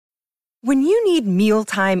When you need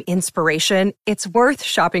mealtime inspiration, it's worth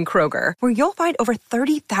shopping Kroger, where you'll find over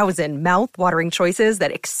 30,000 mouth-watering choices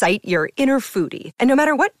that excite your inner foodie. And no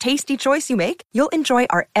matter what tasty choice you make, you'll enjoy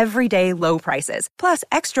our everyday low prices, plus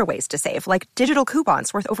extra ways to save, like digital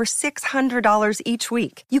coupons worth over $600 each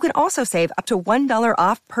week. You can also save up to $1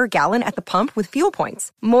 off per gallon at the pump with fuel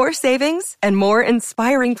points. More savings and more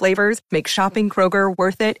inspiring flavors make shopping Kroger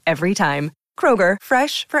worth it every time. Kroger,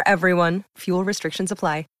 fresh for everyone. Fuel restrictions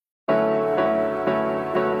apply.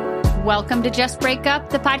 Welcome to Just Break Up,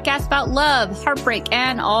 the podcast about love, heartbreak,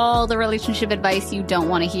 and all the relationship advice you don't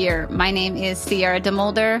want to hear. My name is Sierra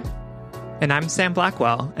DeMulder. And I'm Sam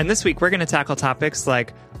Blackwell. And this week we're going to tackle topics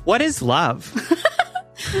like, what is love?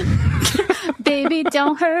 Baby,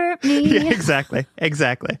 don't hurt me. Yeah, exactly.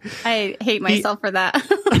 I hate myself for that.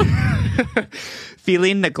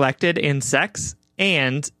 Feeling neglected in sex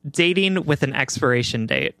and dating with an expiration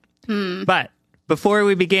date. But before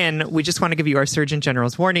we begin, we just want to give you our Surgeon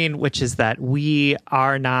General's warning, which is that we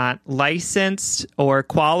are not licensed or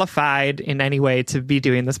qualified in any way to be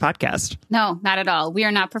doing this podcast. No, not at all. We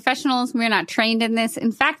are not professionals. We are not trained in this.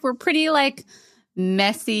 In fact, we're pretty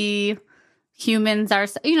messy humans, or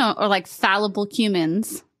like fallible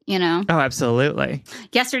humans, Oh, absolutely.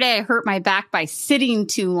 Yesterday, I hurt my back by sitting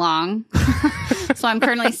too long. So I'm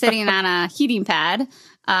currently sitting on a heating pad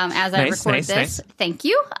as I record this. Nice. Thank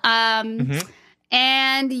you.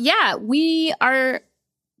 And yeah, we are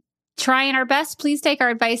trying our best. Please take our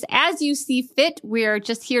advice as you see fit. We are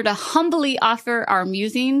just here to humbly offer our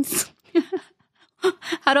musings.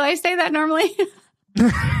 How do I say that normally?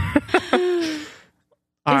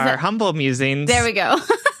 Humble musings. There we go.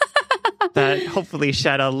 That hopefully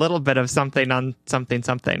shed a little bit of something on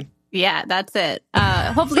something. Yeah, that's it.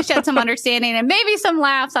 Hopefully shed some understanding and maybe some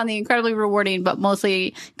laughs on the incredibly rewarding but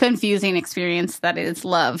mostly confusing experience that is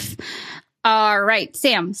love. All right,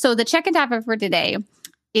 Sam. So the check-in topic for today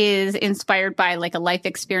is inspired by a life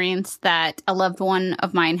experience that a loved one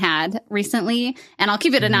of mine had recently. And I'll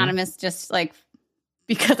keep it anonymous just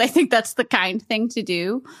because I think that's the kind thing to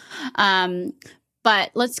do.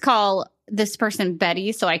 But let's call this person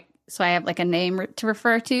Betty. So I have a name to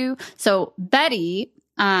refer to. So Betty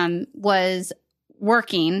was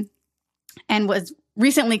working and was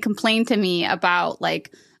recently complained to me about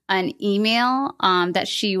an email that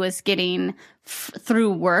she was getting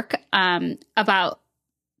through work about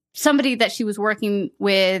somebody that she was working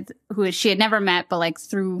with who she had never met, but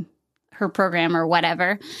through her program or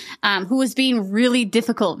whatever, who was being really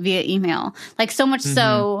difficult via email. So much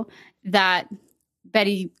so that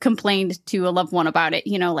Betty complained to a loved one about it,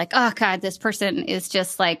 oh God, this person is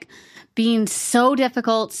just being so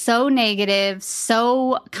difficult, so negative,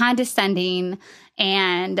 so condescending.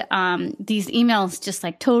 And these emails just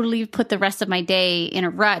totally put the rest of my day in a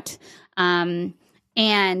rut. And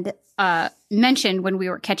mentioned when we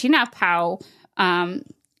were catching up how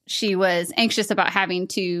she was anxious about having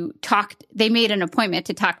to talk. They made an appointment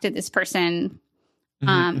to talk to this person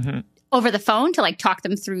over the phone to talk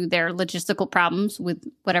them through their logistical problems with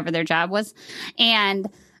whatever their job was. And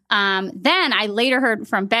then I later heard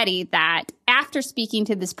from Betty that after speaking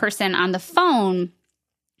to this person on the phone,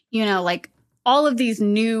 all of these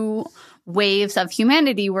new waves of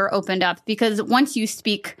humanity were opened up, because once you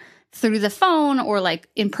speak through the phone or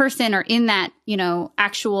in person or in that,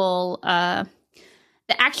 actual, the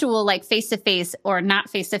actual face-to-face or not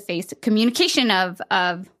face-to-face communication of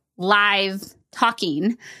live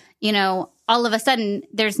talking, all of a sudden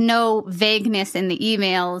there's no vagueness in the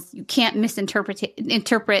emails. You can't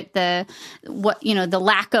interpret the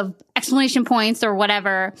lack of explanation points or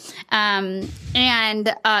whatever.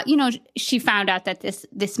 She found out that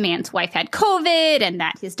this man's wife had COVID and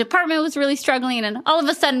that his department was really struggling. And all of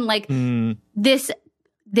a sudden, this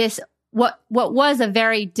what was a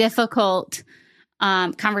very difficult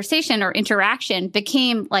conversation or interaction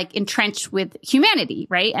became entrenched with humanity,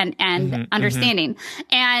 right? And understanding.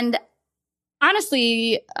 And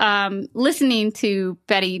honestly, listening to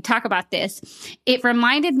Betty talk about this, it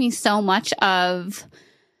reminded me so much of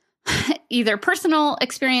either personal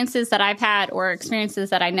experiences that I've had or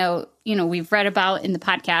experiences that I know, we've read about in the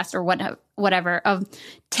podcast or whatever of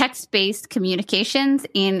text-based communications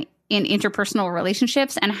in interpersonal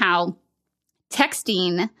relationships, and how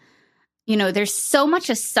texting, there's so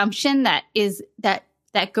much assumption that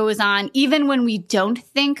goes on even when we don't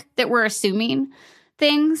think that we're assuming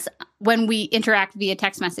things when we interact via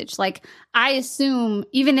text message. I assume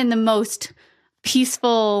even in the most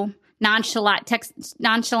peaceful, nonchalant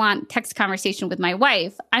text conversation with my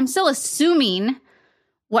wife, I'm still assuming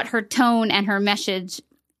what her tone and her message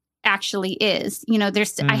actually is. You know,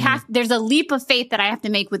 there's a leap of faith that I have to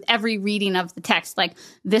make with every reading of the text. Like,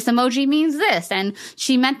 this emoji means this, and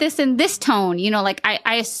she meant this in this tone. You know, like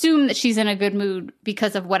I assume that she's in a good mood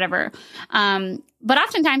because of whatever. But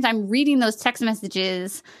oftentimes I'm reading those text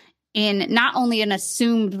messages in not only an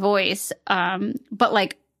assumed voice,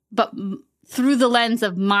 but through the lens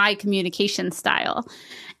of my communication style.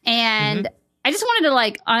 And I just wanted to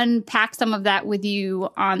like unpack some of that with you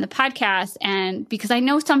on the podcast. And because I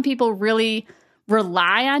know some people really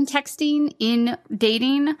rely on texting in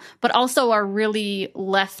dating, but also are really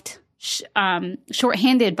left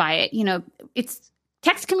shorthanded by it. You know,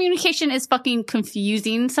 text communication is fucking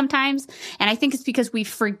confusing sometimes. And I think it's because we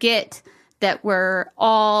forget that we're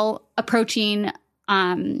all approaching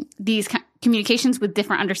these communications with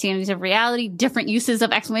different understandings of reality, different uses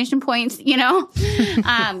of exclamation points, you know,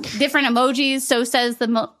 different emojis. So says the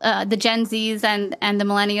Gen Zs and the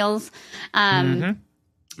millennials.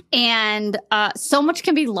 And so much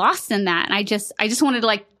can be lost in that. And I just wanted to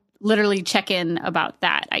like literally check in about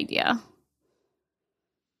that idea.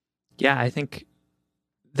 Yeah, I think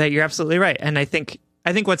that you're absolutely right. And I think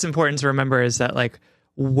what's important to remember is that like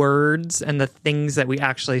words and the things that we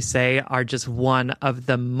actually say are just one of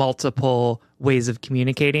the multiple ways of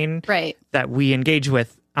communicating that we engage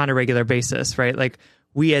with on a regular basis, right? Like,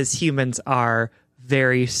 we as humans are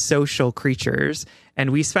very social creatures, and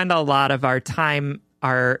we spend a lot of our time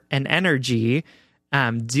and energy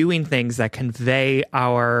doing things that convey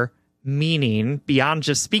our meaning beyond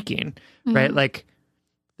just speaking, right? Like,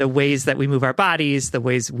 the ways that we move our bodies, the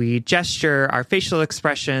ways we gesture, our facial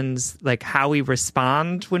expressions, like how we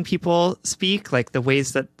respond when people speak, like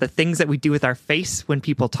the things that we do with our face when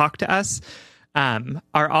people talk to us,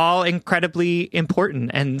 are all incredibly important.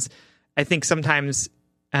 And I think sometimes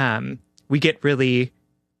we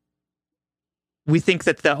think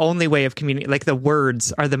that the only way of communicating, like the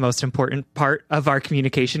words are the most important part of our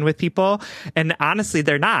communication with people. And honestly,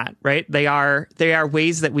 they're not, right? They are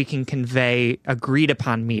ways that we can convey agreed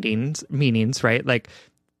upon meanings, right? Like,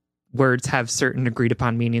 words have certain agreed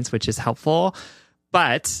upon meanings, which is helpful.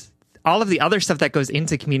 But all of the other stuff that goes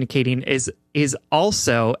into communicating is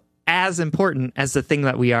also as important as the thing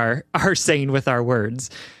that we are saying with our words.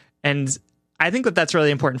 And I think that that's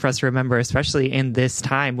really important for us to remember, especially in this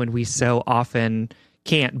time when we so often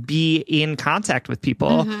can't be in contact with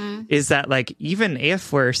people, is that like, even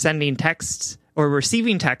if we're sending texts or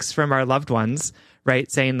receiving texts from our loved ones,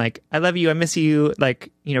 right, saying like, I love you, I miss you,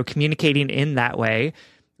 like, you know, communicating in that way,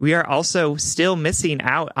 we are also still missing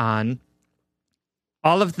out on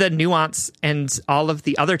all of the nuance and all of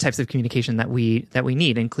the other types of communication that we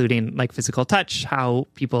need, including like physical touch, how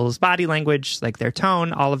people's body language, like their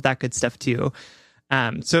tone, all of that good stuff too.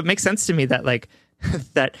 So it makes sense to me that like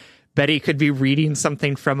that Betty could be reading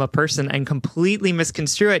something from a person and completely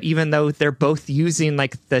misconstrue it, even though they're both using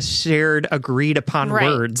like the shared agreed upon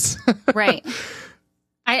words. Right.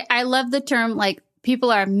 I love the term, like, people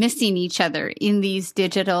are missing each other in these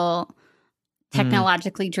digital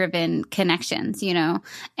technologically driven connections, you know,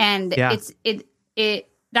 and that's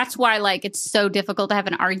why like it's so difficult to have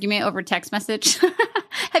an argument over text message.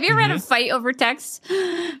 Have you ever had a fight over text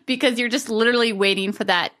because you're just literally waiting for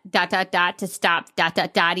that ... to stop ...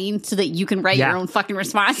 dotting so that you can write your own fucking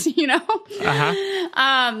response, you know?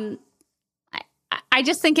 I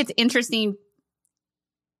just think it's interesting.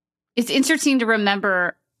 It's interesting to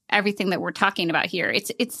remember everything that we're talking about here.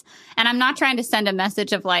 It's and I'm not trying to send a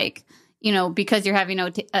message of like, you know, because you're having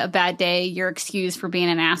a bad day, you're excused for being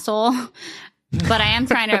an asshole. But I am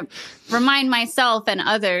trying to remind myself and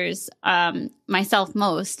others, myself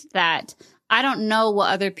most, that I don't know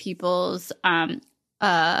what other people's, like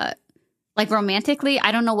romantically,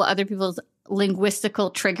 I don't know what other people's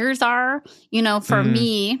linguistical triggers are. You know, for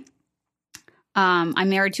me, I'm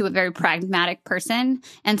married to a very pragmatic person.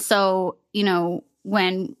 And so, you know,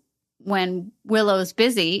 when Willow's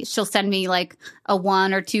busy, she'll send me like a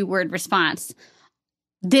 1 or 2 word response.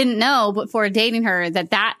 Didn't know before dating her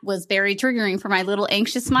that was very triggering for my little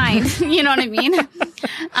anxious mind. You know what I mean?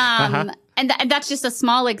 And that's just a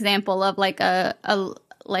small example of like a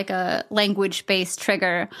language based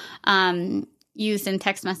trigger used in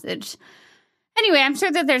text message. Anyway, I'm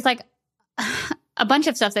sure that there's like a bunch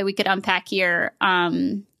of stuff that we could unpack here.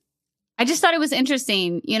 I just thought it was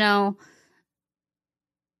interesting, you know,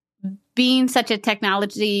 being such a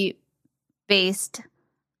technology based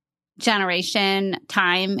generation,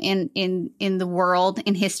 time in the world,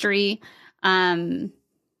 in history,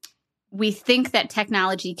 we think that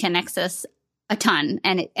technology connects us a ton,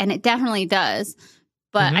 and it definitely does.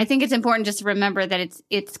 But I think it's important just to remember that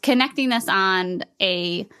it's connecting us on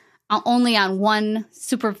a only on one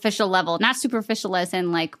superficial level, not superficial as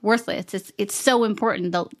in like worthless. It's so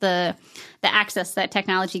important, the access that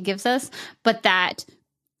technology gives us, but that,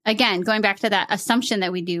 again, going back to that assumption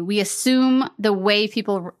that we do, we assume the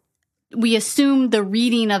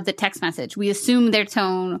reading of the text message. We assume their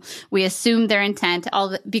tone. We assume their intent,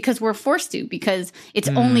 because we're forced to, because it's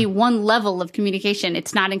only one level of communication.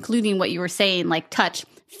 It's not including what you were saying, like touch,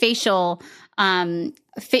 facial,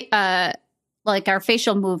 like our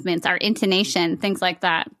facial movements, our intonation, things like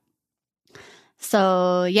that.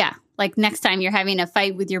 So yeah, like next time you're having a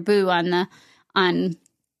fight with your boo on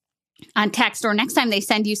text, or next time they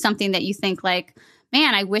send you something that you think like,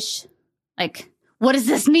 man, I wish, like, what does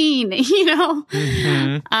this mean? You know?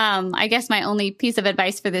 I guess my only piece of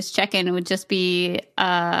advice for this check-in would just be,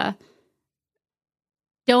 don't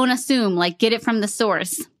assume, like, get it from the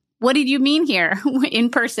source. What did you mean here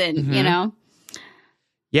in person, you know?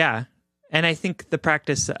 Yeah. And I think the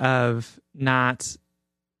practice of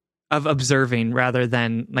observing rather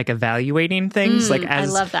than like evaluating things, like as,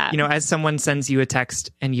 I love that. You know, as someone sends you a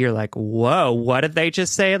text and you're like, whoa, what did they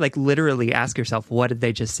just say? Like literally ask yourself, what did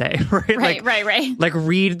they just say? Right. Like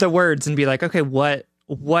read the words and be like, okay, what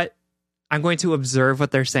I'm going to observe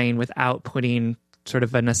what they're saying without putting sort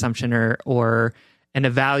of an assumption or an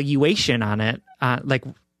evaluation on it.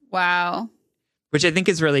 Wow. Which I think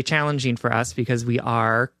is really challenging for us because we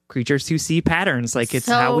are creatures who see patterns. Like it's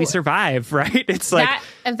how we survive, right? It's like that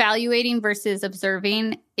evaluating versus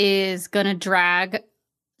observing is going to drag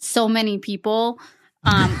so many people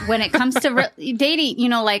when it comes to dating. You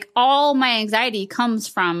know, like all my anxiety comes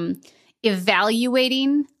from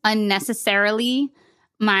evaluating unnecessarily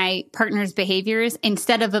my partner's behaviors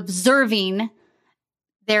instead of observing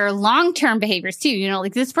their long-term behaviors too. You know,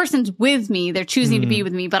 like this person's with me, they're choosing to be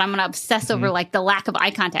with me, but I'm going to obsess over like the lack of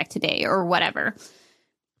eye contact today or whatever.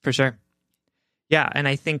 For sure. Yeah. And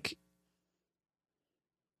I think,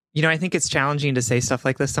 I think it's challenging to say stuff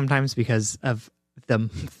like this sometimes because of the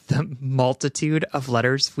multitude of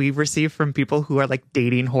letters we receive from people who are like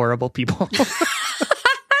dating horrible people.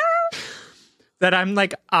 That I'm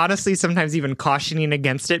like honestly sometimes even cautioning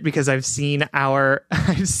against it because I've seen our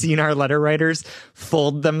letter writers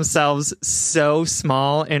fold themselves so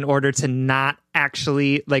small in order to not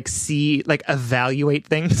actually like see, like evaluate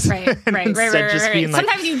things. Right. Being like,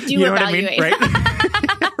 sometimes you do evaluate. I mean?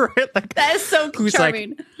 Right. Right. Like, that is so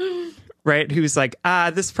charming. Like, right. Who's like,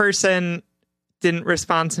 this person didn't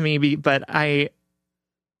respond to me, but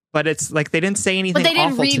it's like they didn't say anything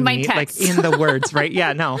awful to me, like in the words, right?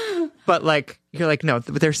 Yeah, no. But like you're like, no,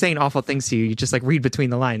 they're saying awful things to you. You just like read between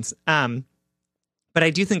the lines. But I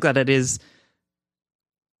do think that it is,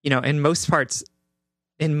 in most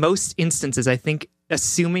instances, I think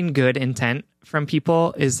assuming good intent from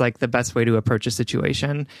people is like the best way to approach a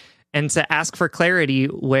situation, and to ask for clarity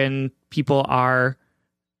when people are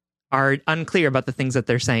unclear about the things that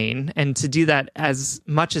they're saying, and to do that as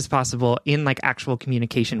much as possible in like actual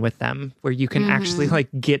communication with them where you can actually like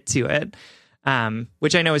get to it.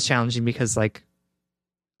 Which I know is challenging because like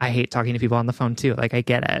I hate talking to people on the phone too. Like I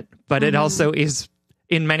get it, but it also is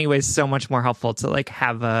in many ways so much more helpful to like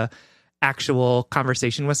have a actual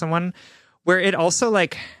conversation with someone where it also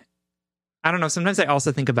like, I don't know. Sometimes I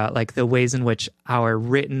also think about like the ways in which our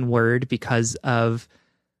written word, because of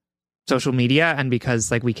social media and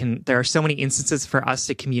because like there are so many instances for us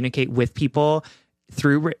to communicate with people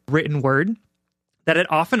through written word, that it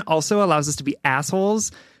often also allows us to be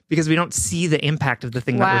assholes because we don't see the impact of the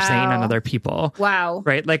thing that we're saying on other people. Wow.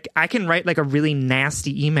 Right? Like I can write like a really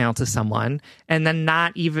nasty email to someone and then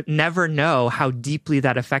never know how deeply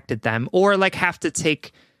that affected them, or like have to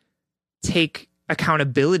take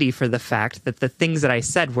accountability for the fact that the things that I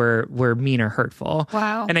said were mean or hurtful.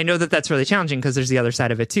 Wow. And I know that that's really challenging because there's the other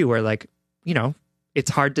side of it too, where like,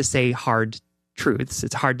 it's hard to say hard truths.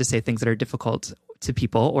 It's hard to say things that are difficult to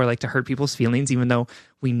people or like to hurt people's feelings, even though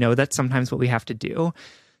we know that's sometimes what we have to do.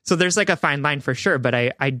 So there's like a fine line for sure, but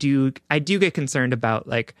I do get concerned about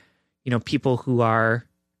like, people who are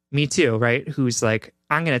me too, right? Who's like,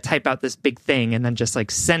 I'm going to type out this big thing and then just like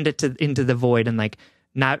send it into the void and like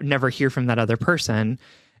never hear from that other person.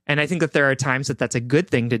 And I think that there are times that that's a good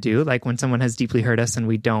thing to do, like when someone has deeply hurt us and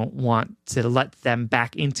we don't want to let them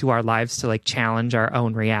back into our lives to like challenge our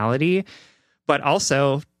own reality. But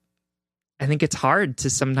also, I think it's hard to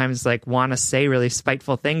sometimes like want to say really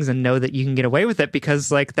spiteful things and know that you can get away with it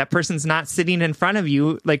because like that person's not sitting in front of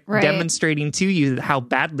you, like demonstrating to you how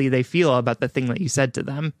badly they feel about the thing that you said to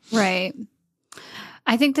them. Right.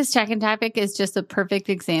 I think this check-in topic is just a perfect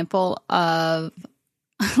example of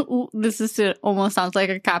this almost sounds like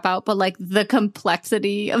a cop out, but like the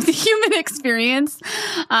complexity of the human experience.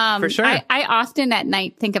 For sure. I often at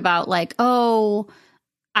night think about like,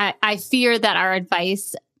 I fear that our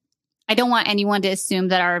advice, I don't want anyone to assume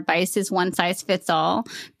that our advice is one size fits all,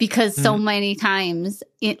 because so many times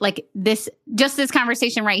this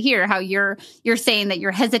conversation right here, how you're saying that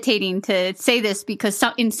you're hesitating to say this because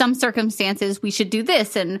in some circumstances we should do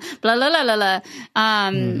this and blah, blah, blah, blah,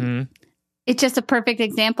 blah. It's just a perfect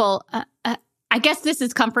example. I guess this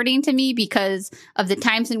is comforting to me because of the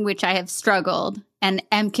times in which I have struggled and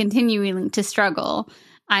am continuing to struggle.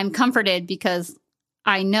 I'm comforted because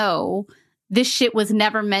I know this shit was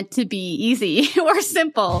never meant to be easy or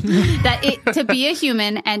simple. To be a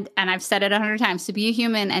human, and I've said it 100 times, to be a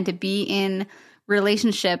human and to be in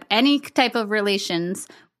relationship, any type of relations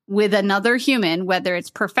with another human, whether it's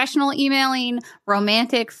professional emailing,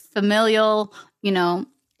 romantic, familial,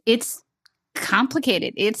 it's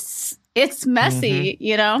complicated. It's messy,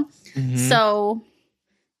 So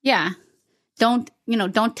yeah, don't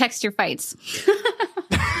text your fights.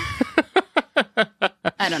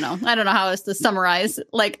 I don't know how else to summarize,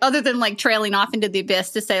 like, other than like trailing off into the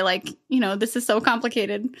abyss to say like, this is so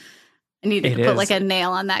complicated. I need to put like a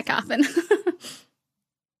nail on that coffin.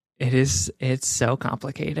 It's so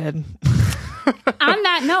complicated. On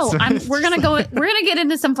that note, we're gonna get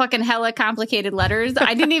into some fucking hella complicated letters.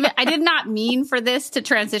 I did not mean for this to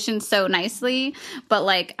transition so nicely, but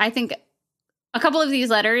like, I think a couple of these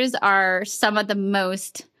letters are some of the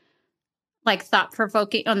most like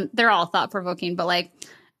thought-provoking. They're all thought-provoking, but like,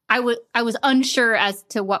 I was unsure as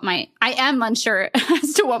to what I am unsure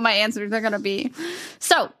as to what my answers are going to be.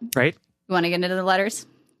 So, right. You want to get into the letters?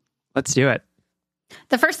 Let's do it.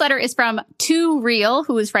 The first letter is from Too Real,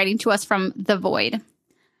 who is writing to us from the void.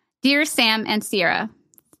 Dear Sam and Sierra,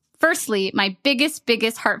 firstly, my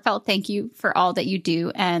biggest heartfelt thank you for all that you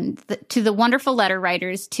do, and to the wonderful letter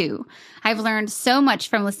writers, too. I've learned so much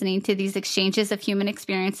from listening to these exchanges of human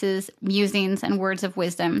experiences, musings, and words of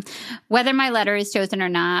wisdom. Whether my letter is chosen or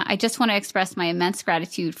not, I just want to express my immense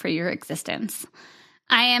gratitude for your existence.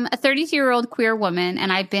 I am a 32-year-old queer woman,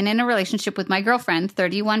 and I've been in a relationship with my girlfriend,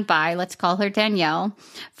 31 bi, let's call her Danielle,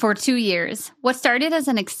 for 2 years. What started as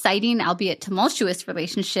an exciting, albeit tumultuous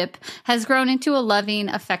relationship has grown into a loving,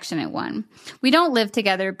 affectionate one. We don't live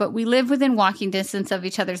together, but we live within walking distance of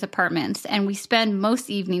each other's apartments, and we spend most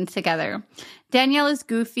evenings together. Danielle is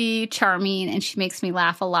goofy, charming, and she makes me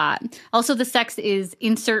laugh a lot. Also, the sex is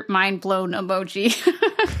insert mind-blown emoji.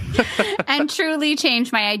 And truly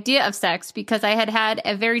changed my idea of sex because I had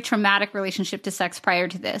a very traumatic relationship to sex prior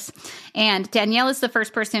to this. And Danielle is the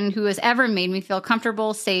first person who has ever made me feel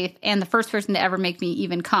comfortable, safe, and the first person to ever make me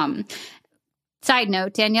even come. Side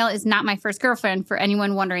note, Danielle is not my first girlfriend, for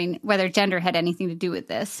anyone wondering whether gender had anything to do with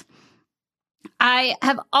this. I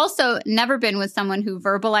have also never been with someone who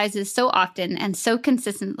verbalizes so often and so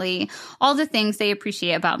consistently all the things they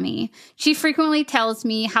appreciate about me. She frequently tells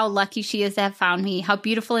me how lucky she is to have found me, how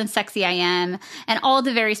beautiful and sexy I am, and all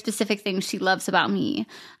the very specific things she loves about me.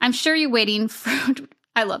 I'm sure you're waiting for...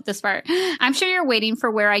 I love this part. I'm sure you're waiting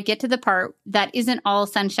for where I get to the part that isn't all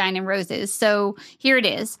sunshine and roses. So here it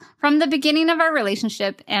is. From the beginning of our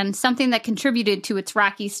relationship, and something that contributed to its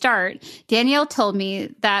rocky start, Danielle told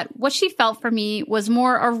me that what she felt for me was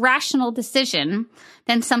more a rational decision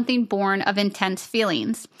than something born of intense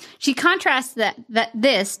feelings. She contrasts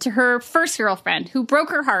this to her first girlfriend, who broke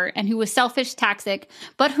her heart and who was selfish, toxic,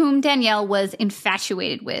 but whom Danielle was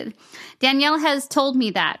infatuated with. Danielle has told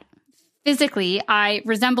me that physically, I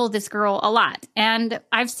resemble this girl a lot, and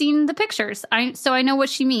I've seen the pictures, so I know what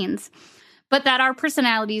she means, but that our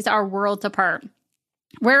personalities are worlds apart.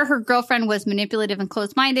 Where her girlfriend was manipulative and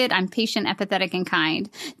closed-minded, I'm patient, empathetic, and kind.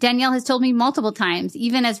 Danielle has told me multiple times,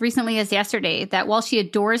 even as recently as yesterday, that while she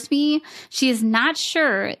adores me, she is not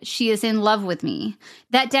sure she is in love with me.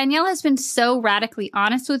 That Danielle has been so radically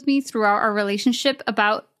honest with me throughout our relationship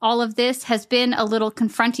about all of this has been a little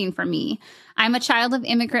confronting for me. I'm a child of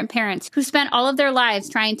immigrant parents who spent all of their lives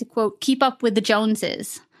trying to, quote, keep up with the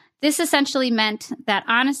Joneses. This essentially meant that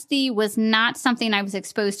honesty was not something I was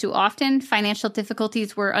exposed to often. Financial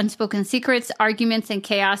difficulties were unspoken secrets. Arguments and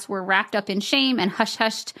chaos were wrapped up in shame and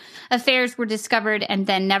hush-hushed. Affairs were discovered and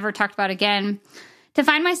then never talked about again. To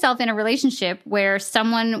find myself in a relationship where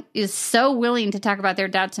someone is so willing to talk about their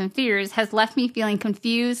doubts and fears has left me feeling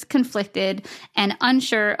confused, conflicted, and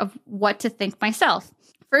unsure of what to think myself.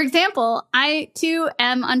 For example, I too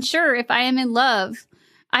am unsure if I am in love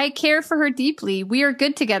I care for her deeply. We are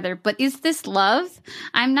good together. But is this love?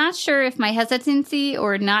 I'm not sure if my hesitancy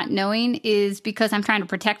or not knowing is because I'm trying to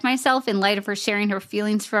protect myself in light of her sharing her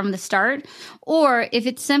feelings from the start, or if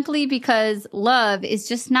it's simply because love is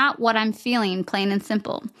just not what I'm feeling, plain and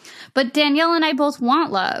simple. But Danielle and I both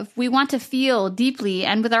want love. We want to feel deeply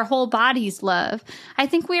and with our whole bodies love. I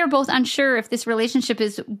think we are both unsure if this relationship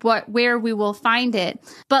is where we will find it.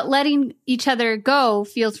 But letting each other go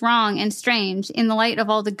feels wrong and strange in the light of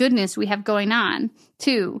all the goodness we have going on,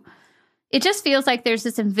 too. It just feels like there's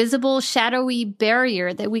this invisible, shadowy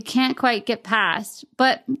barrier that we can't quite get past.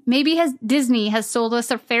 But maybe Disney has sold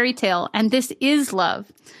us a fairy tale, and this is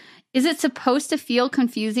love. Is it supposed to feel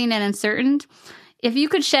confusing and uncertain? If you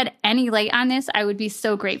could shed any light on this, I would be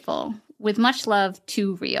so grateful. With much love,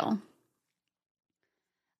 Too Real.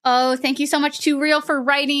 Oh, thank you so much, Too Real, for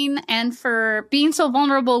writing and for being so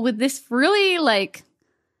vulnerable with this really,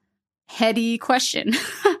 heady question.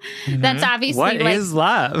 That's obviously what is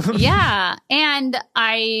love? Yeah. And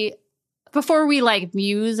before we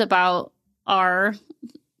muse about our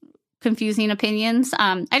confusing opinions,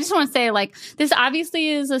 I just want to say this obviously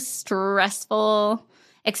is a stressful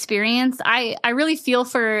experience. I really feel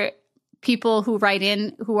for people who write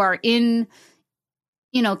in, who are in,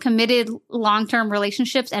 committed long-term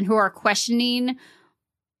relationships and who are questioning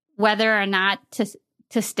whether or not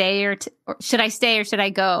to stay or should I stay or should I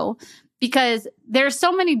go? Because there's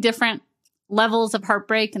so many different levels of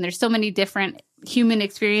heartbreak and there's so many different human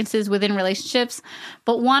experiences within relationships.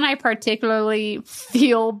 But one I particularly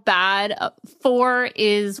feel bad for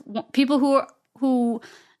is people who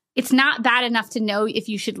it's not bad enough to know if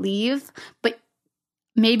you should leave, but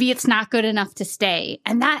maybe it's not good enough to stay.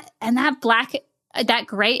 And that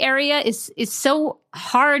gray area is so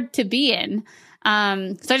hard to be in. So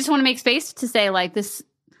I just want to make space to say this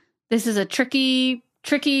is a tricky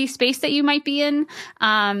space that you might be in.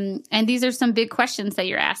 And these are some big questions that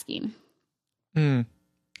you're asking.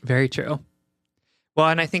 Very true. Well,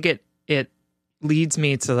 and I think it leads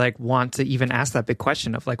me to want to even ask that big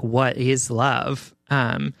question of what is love?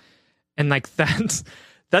 And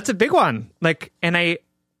that's a big one. And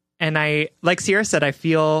I like Sierra said, I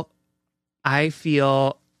feel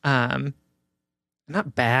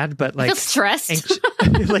not bad, but I feel stressed.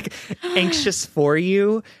 Anxious for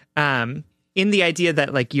you. In the idea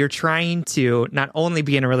that you're trying to not only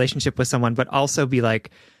be in a relationship with someone, but also be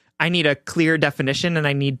I need a clear definition and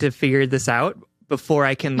I need to figure this out before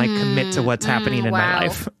I can commit to what's happening in my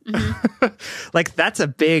life. Mm-hmm. That's a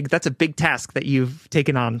big task that you've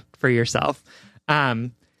taken on for yourself.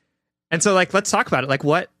 And so let's talk about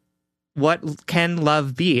it. What can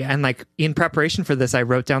love be? And in preparation for this, I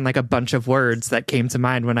wrote down a bunch of words that came to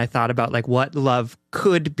mind when I thought about what love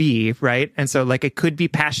could be, right? And so it could be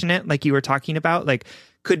passionate, like you were talking about,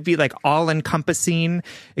 could be all encompassing.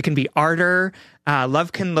 It can be ardor.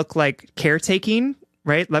 Love can look like caretaking,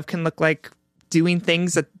 right? Love can look like doing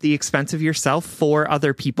things at the expense of yourself for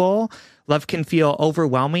other people. Love can feel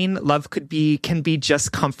overwhelming. Love can be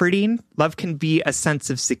just comforting. Love can be a sense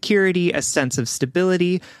of security, a sense of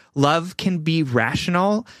stability. Love can be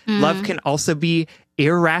rational. Love can also be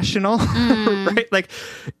irrational, right?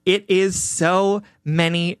 It is so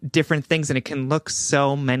many different things and it can look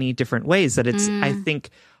so many different ways that it's, I think,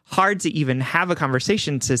 hard to even have a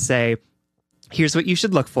conversation to say, here's what you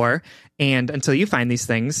should look for. And until you find these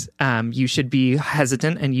things, you should be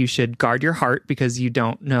hesitant and you should guard your heart because you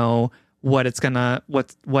don't know what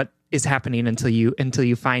is happening until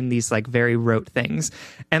you find these very rote things.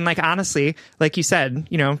 And honestly, like you said,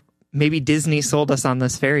 maybe Disney sold us on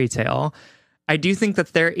this fairy tale. I do think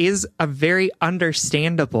that there is a very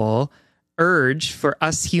understandable urge for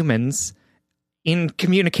us humans in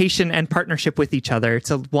communication and partnership with each other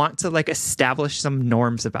to want to establish some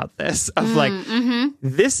norms about this of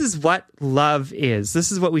this is what love is.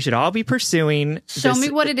 This is what we should all be pursuing. Show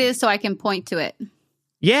me what it is so I can point to it.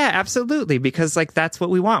 Yeah, absolutely. Because that's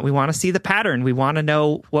what we want. We want to see the pattern. We want to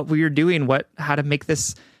know what we are doing, how to make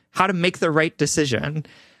the right decision.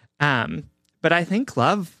 But I think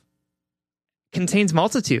love contains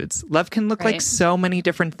multitudes. Love can look like so many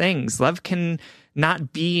different things. Love can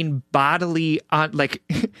not be bodily,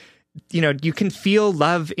 you can feel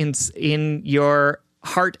love in your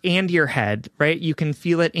heart and your head, right? You can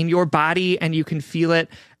feel it in your body and you can feel it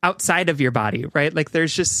outside of your body, right?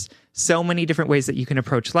 There's just so many different ways that you can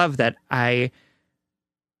approach love that I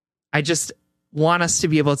just want us to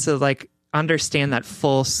be able to understand that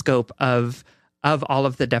full scope of all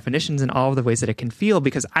of the definitions and all of the ways that it can feel,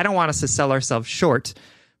 because I don't want us to sell ourselves short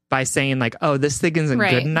by saying oh, this thing isn't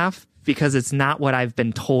good enough because it's not what I've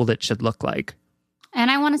been told it should look like. And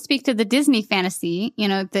I want to speak to the Disney fantasy,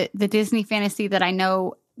 the Disney fantasy that I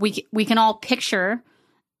know we can all picture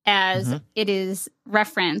as it is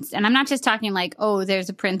referenced. And I'm not just talking like, oh, there's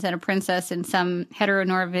a prince and a princess in some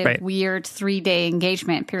heteronormative, weird 3-day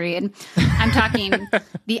engagement period. I'm talking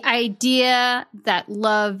the idea that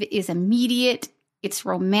love is immediate, it's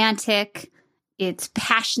romantic, it's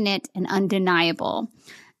passionate and undeniable.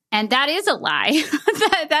 And that is a lie.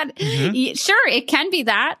 Sure, it can be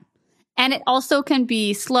that. And it also can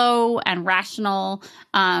be slow and rational.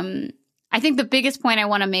 I think the biggest point I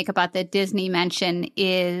want to make about the Disney mention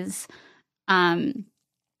is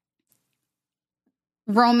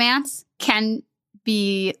romance can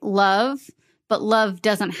be love, but love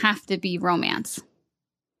doesn't have to be romance.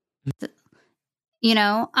 You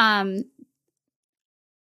know,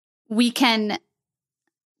 we can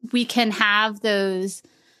have those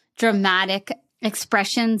dramatic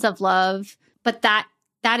expressions of love, but that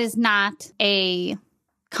is not a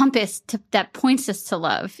compass that points us to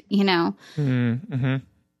love, you know? And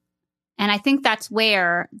I think that's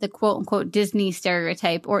where the quote unquote Disney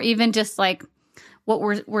stereotype, or even just like what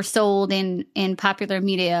we're sold in popular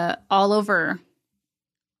media all over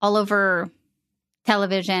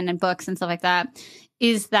television and books and stuff like that,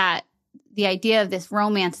 is that the idea of this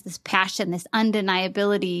romance, this passion, this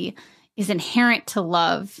undeniability is inherent to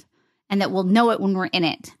love, and that we'll know it when we're in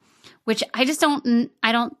it, which it's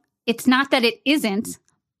not that it isn't,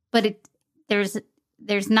 but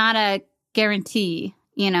there's not a guarantee,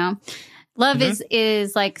 you know. Love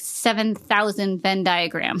is like 7,000 Venn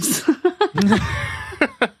diagrams.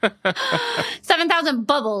 7,000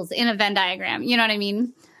 bubbles in a Venn diagram, you know what I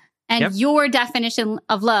mean? And your definition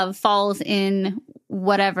of love falls in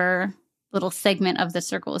whatever little segment of the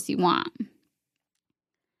circles you want.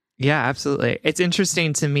 Yeah, absolutely. It's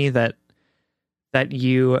interesting to me that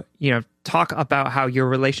you talk about how your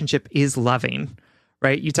relationship is loving,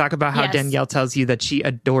 right? You talk about how Danielle tells you that she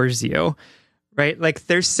adores you, right? Like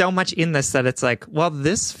there's so much in this that it's like, well,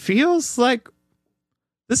 this feels like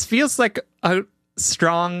a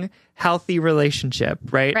strong, healthy relationship,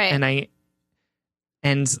 right?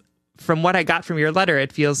 And from what I got from your letter,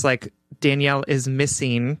 it feels like Danielle is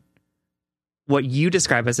missing what you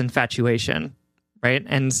describe as infatuation, right?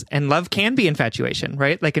 And love can be infatuation,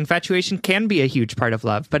 right? Like infatuation can be a huge part of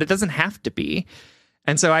love, but it doesn't have to be.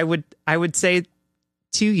 And so I would say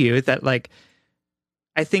to you that, like,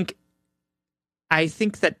 I think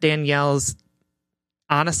that Danielle's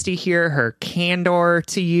honesty here, her candor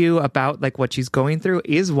to you about like what she's going through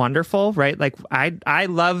is wonderful, right? Like I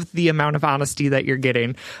love the amount of honesty that you're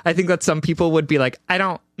getting. I think that some people would be like, I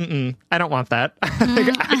don't want that.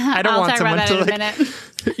 Like, I don't want someone to like,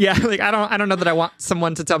 yeah, like I don't know that I want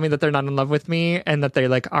someone to tell me that they're not in love with me and that they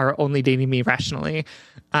like are only dating me rationally.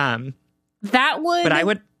 That would, but I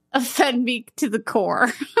would offend me to the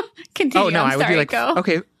core. Continue. Oh no, I would be like, go.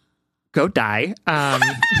 Okay, go die.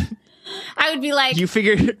 I would be like, you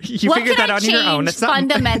figured that out on your own. It's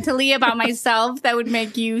fundamentally about myself that would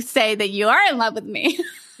make you say that you are in love with me.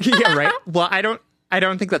 Yeah, right. Well, I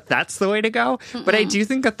don't think that that's the way to go. But I do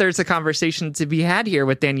think that there's a conversation to be had here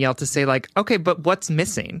with Danielle to say like, okay, but what's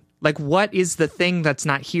missing? Like, what is the thing that's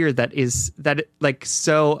not here that like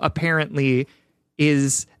so apparently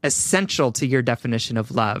is essential to your definition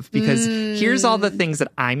of love? Because here's all the things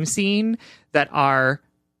that I'm seeing that are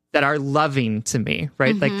loving to me,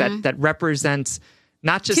 right? Like that represents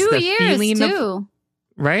not just the feeling of,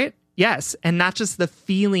 right? Yes. And not just the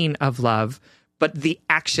feeling of love, but the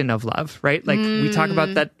action of love, right? Like we talk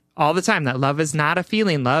about that all the time, that love is not a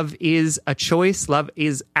feeling. Love is a choice. Love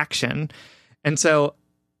is action. And so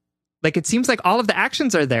like, it seems like all of the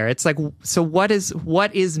actions are there. It's like, so what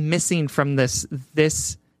is missing from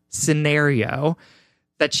this scenario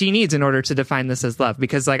that she needs in order to define this as love?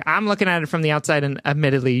 Because like I'm looking at it from the outside, and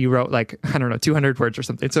admittedly you wrote like, I don't know, 200 words or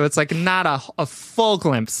something. So it's like not a full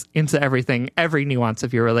glimpse into everything, every nuance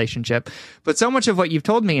of your relationship. But so much of what you've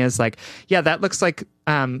told me is like, yeah, that looks like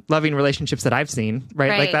loving relationships that I've seen,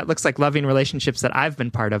 right? Like that looks like loving relationships that I've been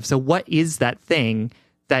part of. So what is that thing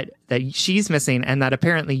that she's missing and that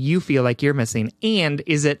apparently you feel like you're missing? And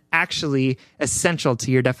is it actually essential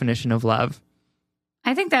to your definition of love?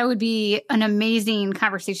 I think that would be an amazing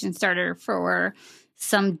conversation starter for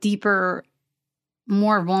some deeper,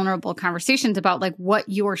 more vulnerable conversations about like what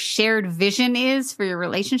your shared vision is for your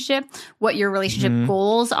relationship, what your relationship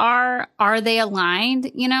goals are. Are they aligned?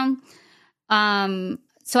 You know?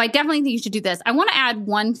 So I definitely think you should do this. I want to add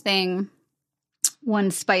one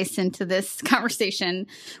spice into this conversation,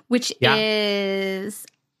 which is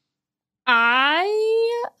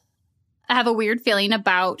I have a weird feeling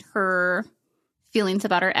about her feelings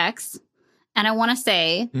about her ex. And I want to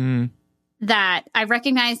say that I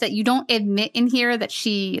recognize that you don't admit in here that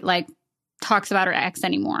she like talks about her ex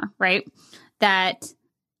anymore, right? That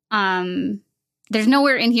there's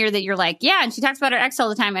nowhere in here that you're like, yeah, and she talks about her ex all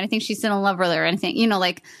the time, and I think she's still in love with her or anything. You know,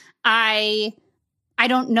 like I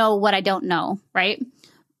don't know what I don't know, right?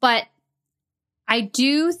 But I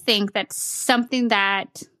do think that's something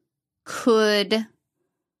that I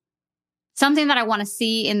want to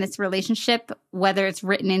see in this relationship, whether it's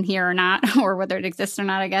written in here or not, or whether it exists or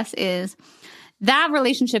not, I guess, is that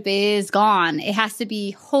relationship is gone. It has to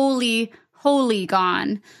be wholly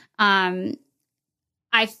gone.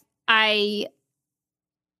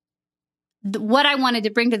 What I wanted to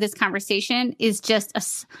bring to this conversation is just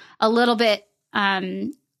a little bit, I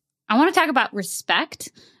want to talk about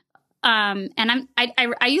respect. And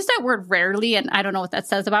I use that word rarely, and I don't know what that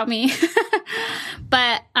says about me.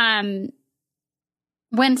 But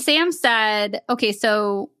when Sam said, okay,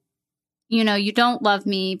 so, you know, you don't love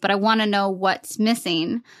me, but I want to know what's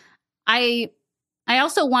missing. I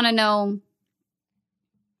also want to know,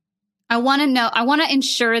 I want to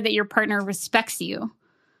ensure that your partner respects you,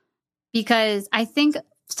 because I think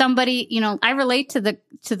somebody, you know, I relate to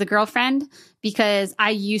the girlfriend, because I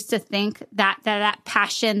used to think that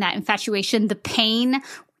passion, that infatuation, the pain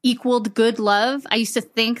equaled good love. I used to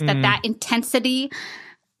think that intensity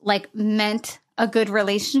like meant a good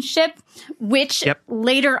relationship, which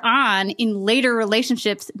later on in later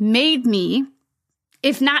relationships made me,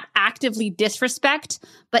 if not actively disrespect,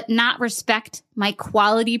 but not respect my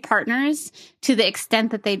quality partners to the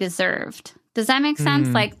extent that they deserved. Does that make sense?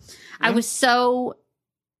 Like I was so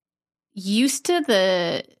used to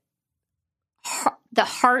the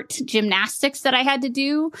heart gymnastics that I had to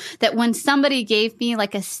do, that when somebody gave me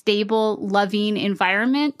like a stable, loving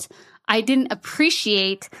environment, I didn't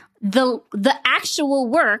appreciate the actual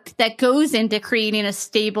work that goes into creating a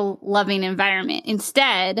stable, loving environment.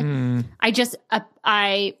 Instead,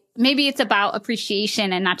 I maybe it's about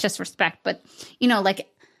appreciation and not just respect, but you know, like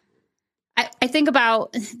I think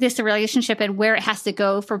about this relationship and where it has to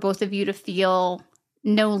go for both of you to feel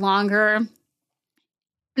no longer,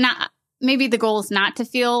 not maybe the goal is not to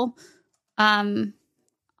feel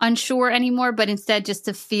unsure anymore, but instead just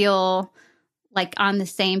to feel like on the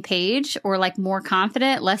same page, or like more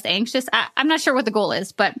confident, less anxious. I'm not sure what the goal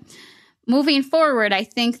is, but moving forward, I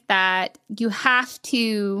think that you have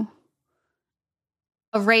to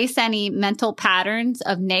erase any mental patterns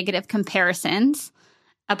of negative comparisons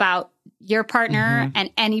about your partner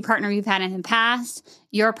and any partner you've had in the past,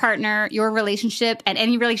 your partner, your relationship, and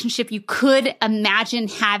any relationship you could imagine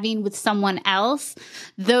having with someone else.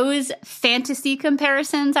 Those fantasy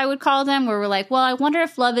comparisons, I would call them, where we're like, well, I wonder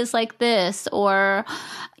if love is like this, or,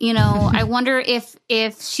 you know, I wonder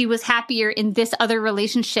if she was happier in this other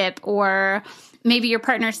relationship, or maybe your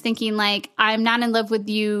partner's thinking like, I'm not in love with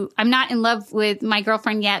you. I'm not in love with my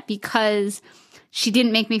girlfriend yet because she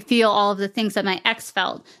didn't make me feel all of the things that my ex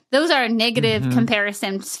felt. Those are negative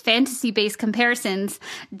comparisons, fantasy-based comparisons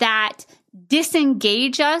that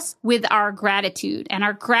disengage us with our gratitude. And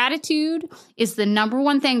our gratitude is the number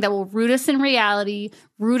one thing that will root us in reality,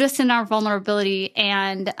 root us in our vulnerability,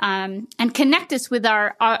 and connect us with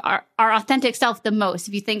our authentic self the most.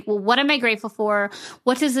 If you think, well, what am I grateful for?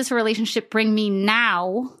 What does this relationship bring me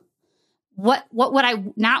now? What would I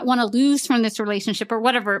not want to lose from this relationship, or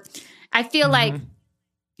whatever? I feel like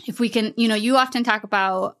if we can, you know, you often talk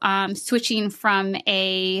about switching from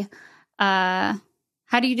a,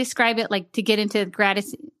 how do you describe it? Like to get into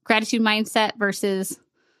gratitude mindset versus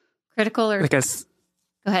critical, or like go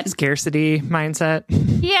ahead. Scarcity mindset.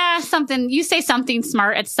 Yeah, something. You say something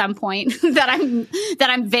smart at some point that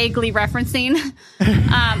I'm vaguely referencing.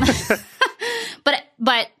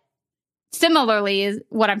 But similarly, is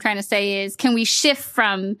what I'm trying to say is, can we shift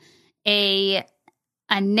from a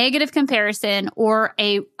negative comparison or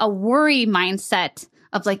a worry mindset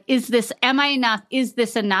of like, am I enough? Is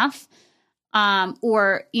this enough?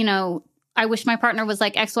 Or, you know, I wish my partner was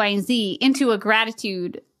like X, Y, and Z, into a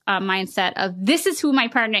gratitude mindset of, this is who my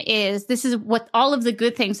partner is. This is what all of the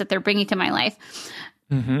good things that they're bringing to my life.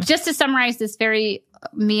 Just to summarize this very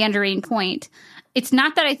meandering point, it's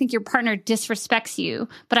not that I think your partner disrespects you,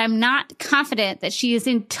 but I'm not confident that she is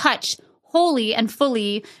in touch wholly and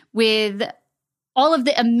fully with all of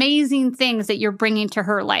the amazing things that you're bringing to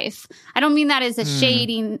her life. I don't mean that as a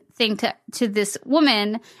shading thing to this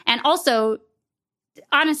woman. And also,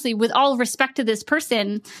 honestly, with all respect to this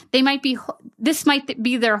person, this might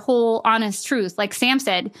be their whole honest truth. Like Sam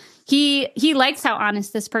said, he likes how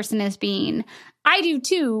honest this person is being. I do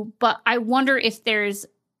too, but I wonder if there's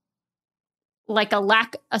like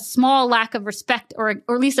a small lack of respect, or at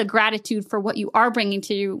least a gratitude for what you are bringing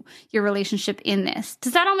to your relationship in this.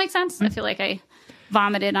 Does that all make sense? I feel like I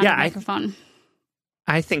vomited on the microphone.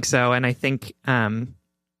 I think so. And I think,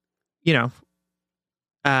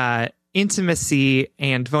 intimacy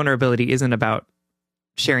and vulnerability isn't about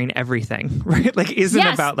sharing everything, right? Like, isn't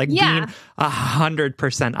about like being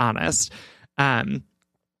 100% honest. And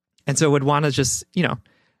so would want to just,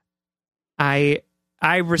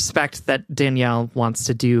 I respect that Danielle wants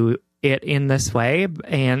to do it in this way.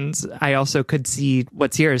 And I also could see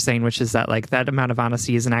what Sierra is saying, which is that like that amount of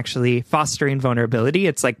honesty isn't actually fostering vulnerability.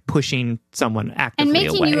 It's like pushing someone actively and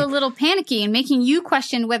making away. you a little panicky and making you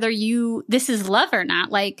question whether this is love or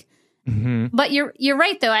not. Like, but you're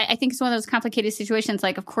right though. I think it's one of those complicated situations.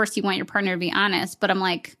 Like, of course you want your partner to be honest, but I'm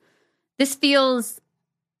like, this feels.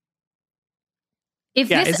 Let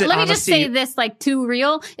me just say this, like, too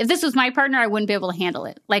real. If this was my partner, I wouldn't be able to handle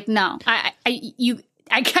it. Like, no, I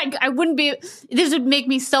wouldn't be. This would make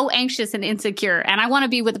me so anxious and insecure, and I want to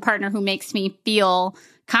be with a partner who makes me feel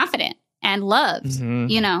confident and loved.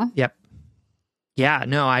 Yep. Yeah.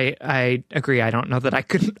 No, I agree. I don't know that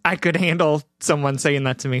I could handle someone saying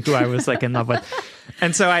that to me who I was like in love with,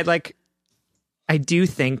 and so I do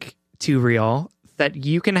think, too real, that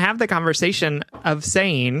you can have the conversation of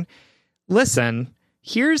saying, listen,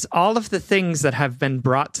 here's all of the things that have been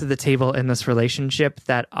brought to the table in this relationship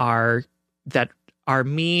that are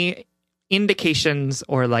me indications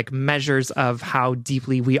or like measures of how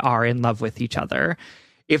deeply we are in love with each other.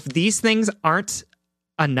 If these things aren't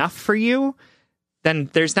enough for you, then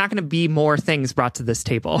there's not going to be more things brought to this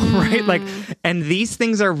table, right? Like, and these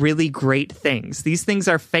things are really great things. These things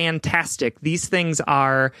are fantastic. These things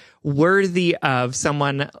are worthy of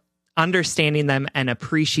someone understanding them and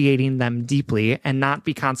appreciating them deeply, and not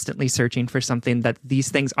be constantly searching for something that these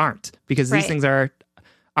things aren't, because these things are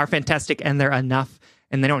fantastic and they're enough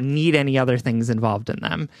and they don't need any other things involved in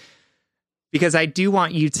them. Because I do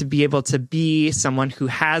want you to be able to be someone who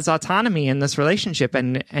has autonomy in this relationship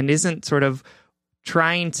and isn't sort of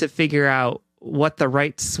trying to figure out what the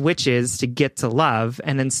right switch is to get to love,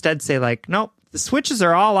 and instead say like, nope, the switches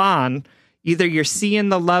are all on. Either you're seeing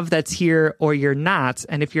the love that's here or you're not.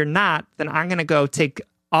 And if you're not, then I'm going to go take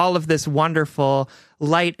all of this wonderful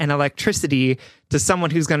light and electricity to someone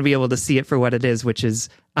who's going to be able to see it for what it is, which is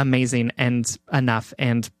amazing and enough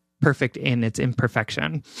and perfect in its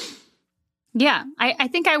imperfection. Yeah. I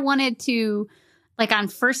think I wanted to, like, on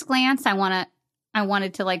first glance, I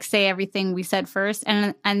wanted to like say everything we said first.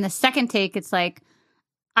 And the second take, it's like,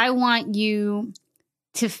 I want you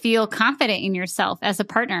to feel confident in yourself as a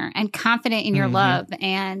partner and confident in your love.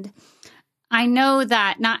 And I know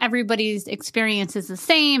that not everybody's experience is the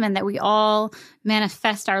same and that we all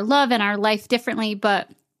manifest our love and our life differently, but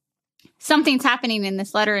something's happening in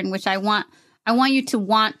this letter in which I want you to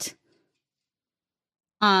want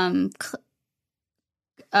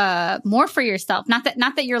more for yourself. Not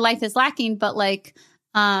that your life is lacking, but like,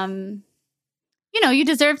 you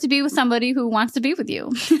deserve to be with somebody who wants to be with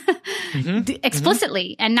you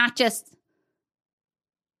explicitly and not just,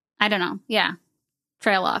 I don't know. Yeah.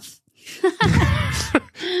 Trail off.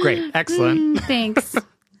 Great. Excellent. Thanks.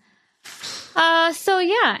 So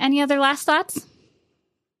yeah. Any other last thoughts?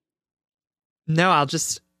 No, I'll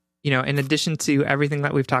just, in addition to everything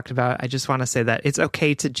that we've talked about, I just want to say that it's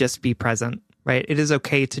okay to just be present, right? It is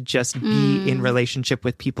okay to just be in relationship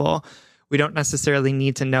with people. We don't necessarily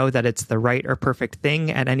need to know that it's the right or perfect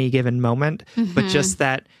thing at any given moment, but just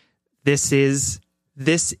that this is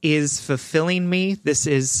fulfilling me. This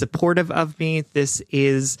is supportive of me. This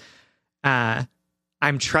is, I'm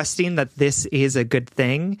trusting that this is a good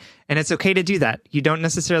thing. And it's okay to do that. You don't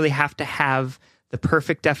necessarily have to have the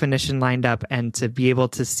perfect definition lined up and to be able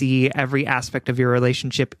to see every aspect of your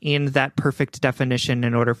relationship in that perfect definition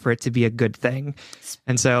in order for it to be a good thing.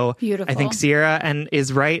 And so Beautiful. I think Sierra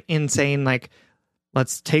is right in saying, like,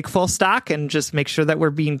 let's take full stock and just make sure that we're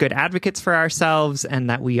being good advocates for ourselves and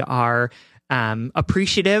that we are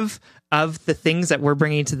appreciative of the things that we're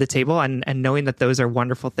bringing to the table and knowing that those are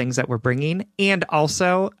wonderful things that we're bringing. And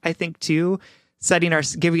also, I think, too, giving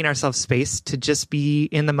ourselves space to just be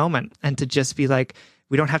in the moment and to just be like,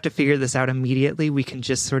 we don't have to figure this out immediately. We can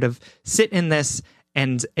just sort of sit in this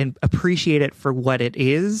and appreciate it for what it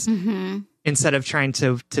is instead of trying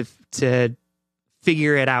to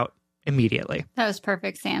figure it out immediately. That was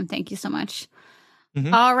perfect, Sam. Thank you so much.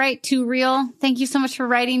 All right, Too Real. Thank you so much for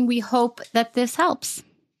writing. We hope that this helps.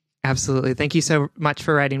 Absolutely. Thank you so much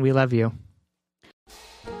for writing. We love you.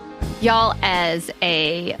 Y'all, as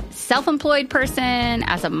a self-employed person,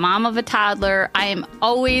 as a mom of a toddler, I am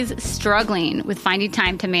always struggling with finding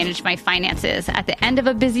time to manage my finances. At the end of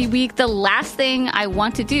a busy week, the last thing I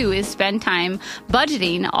want to do is spend time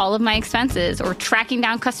budgeting all of my expenses or tracking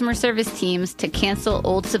down customer service teams to cancel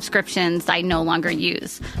old subscriptions I no longer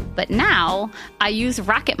use. But now I use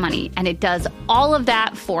Rocket Money, and it does all of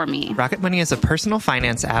that for me. Rocket Money is a personal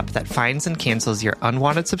finance app that finds and cancels your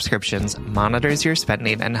unwanted subscriptions, monitors your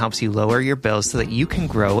spending, and helps you lower your bills so that you can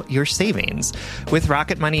grow your savings. With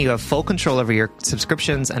Rocket Money, you have full control over your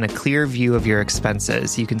subscriptions and a clear view of your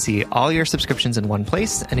expenses. You can see all your subscriptions in one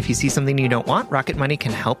place, and if you see something you don't want, Rocket Money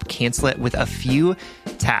can help cancel it with a few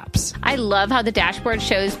taps. I love how the dashboard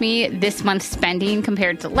shows me this month's spending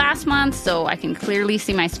compared to last month, so I can clearly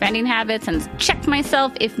see my spending habits and check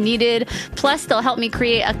myself if needed. Plus, they'll help me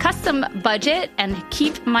create a custom budget and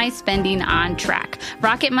keep my spending on track.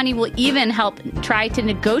 Rocket Money will even help try to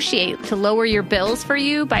negotiate to lower your bills for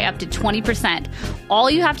you by up to 20%.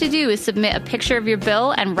 All you have to do is submit a picture of your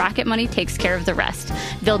bill, and Rocket Money takes care of the rest.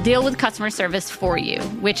 They'll deal with customer service for you,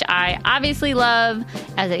 which I obviously love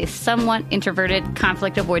as a somewhat introverted,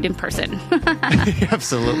 conflict-avoidant person.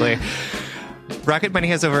 Absolutely. Rocket Money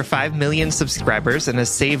has over 5 million subscribers and has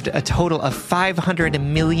saved a total of $500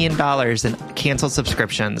 million in canceled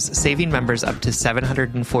subscriptions, saving members up to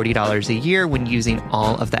 $740 a year when using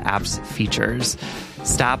all of the app's features.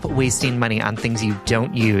 Stop wasting money on things you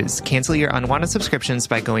don't use. Cancel your unwanted subscriptions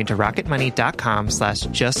by going to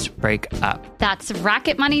rocketmoney.com/justbreakup. That's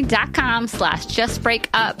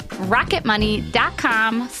rocketmoney.com/justbreakup.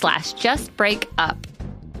 rocketmoney.com/justbreakup.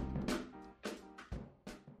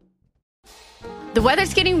 The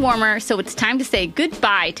weather's getting warmer, so it's time to say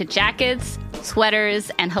goodbye to jackets,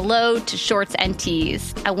 sweaters, and hello to shorts and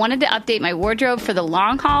tees. I wanted to update my wardrobe for the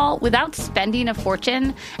long haul without spending a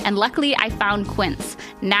fortune, and luckily I found Quince.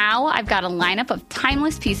 Now I've got a lineup of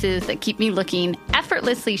timeless pieces that keep me looking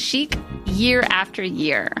effortlessly chic year after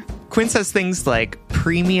year. Quince has things like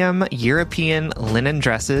premium European linen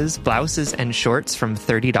dresses, blouses, and shorts from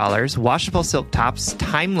 $30, washable silk tops,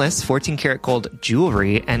 timeless 14-karat gold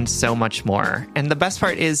jewelry, and so much more. And the best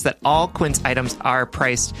part is that all Quince items are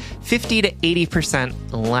priced 50 to 80%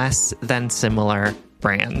 less than similar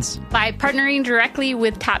brands. By partnering directly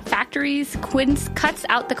with top factories, Quince cuts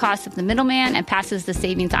out the cost of the middleman and passes the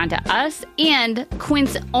savings on to us. And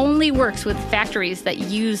Quince only works with factories that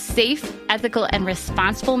use safe, ethical, and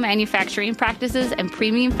responsible manufacturing practices and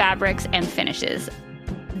premium fabrics and finishes.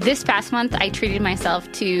 This past month, I treated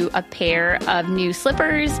myself to a pair of new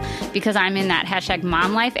slippers because I'm in that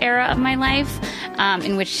 #mom life era of my life,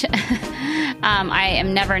 in which I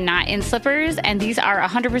am never not in slippers. And these are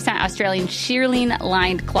 100% Australian shearling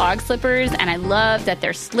lined clog slippers. And I love that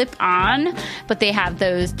they're slip on, but they have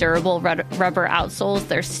those durable rubber outsoles.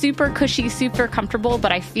 They're super cushy, super comfortable,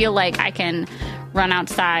 but I feel like I can run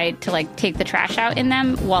outside to like take the trash out in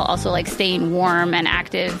them while also like staying warm and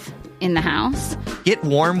active in the house. Get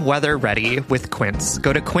warm weather ready with Quince.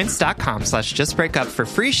 Go to quince.com/justbreakup for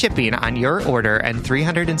free shipping on your order and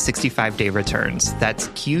 365-day returns. That's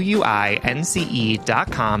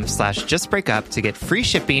QUINCE.com/justbreakup to get free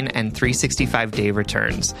shipping and 365-day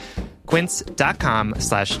returns.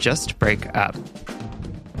 Quince.com/justbreakup.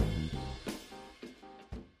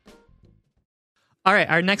 All right,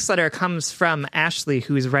 our next letter comes from Ashley,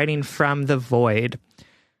 who is writing from the void.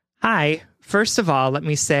 Hi. First of all, let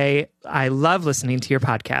me say I love listening to your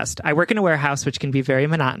podcast. I work in a warehouse, which can be very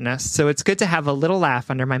monotonous, so it's good to have a little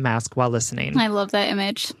laugh under my mask while listening. I love that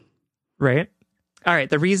image. Right? All right,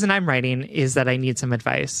 the reason I'm writing is that I need some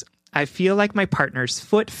advice. I feel like my partner's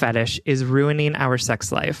foot fetish is ruining our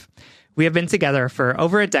sex life. We have been together for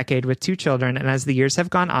over a decade with 2 children, and as the years have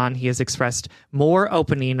gone on, he has expressed more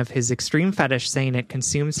opening of his extreme fetish, saying it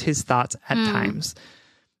consumes his thoughts at times.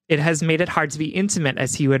 It has made it hard to be intimate,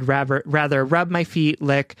 as he would rather rub my feet,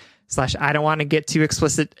 lick, / I don't want to get too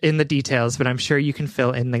explicit in the details, but I'm sure you can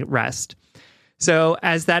fill in the rest. So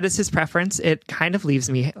as that is his preference, it kind of leaves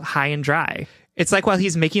me high and dry. It's like while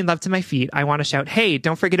he's making love to my feet, I want to shout, hey,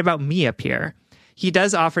 don't forget about me up here. He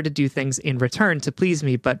does offer to do things in return to please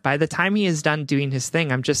me, but by the time he is done doing his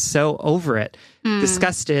thing, I'm just so over it,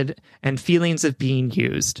 disgusted, and feelings of being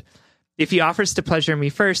used. If he offers to pleasure me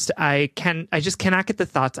first, I just cannot get the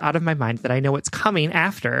thoughts out of my mind that I know what's coming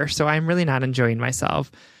after, so I'm really not enjoying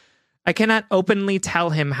myself. I cannot openly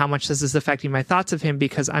tell him how much this is affecting my thoughts of him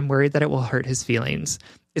because I'm worried that it will hurt his feelings.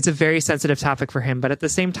 It's a very sensitive topic for him, but at the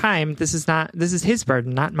same time, this is his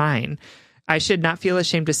burden, not mine. I should not feel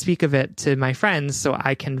ashamed to speak of it to my friends so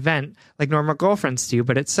I can vent like normal girlfriends do,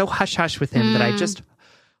 but it's so hush-hush with him that I just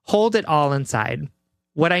hold it all inside.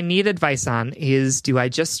 what I need advice on is, do I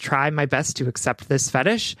just try my best to accept this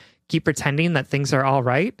fetish, keep pretending that things are all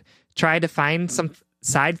right, try to find some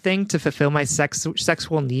side thing to fulfill my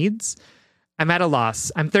sexual needs? I'm at a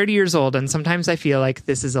loss. I'm 30 years old, and sometimes I feel like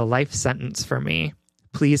this is a life sentence for me.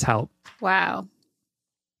 Please help. Wow.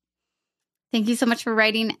 Thank you so much for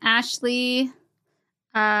writing, Ashley.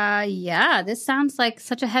 Yeah, this sounds like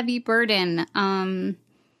such a heavy burden. And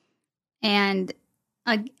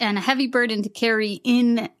a heavy burden to carry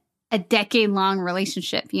in a decade-long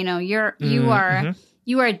relationship. You know, you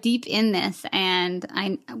are deep in this,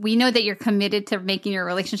 and we know that you're committed to making your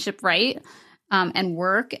relationship right, and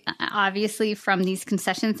work, obviously, from these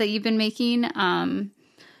concessions that you've been making.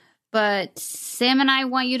 But Sam and I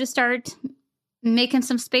want you to start making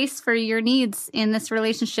some space for your needs in this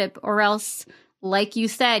relationship, or else, like you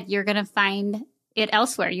said, you're going to find it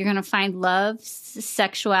elsewhere. You're going to find love,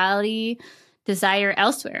 sexuality, desire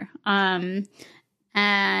elsewhere. And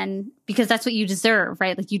because that's what you deserve,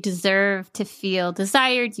 right? Like, you deserve to feel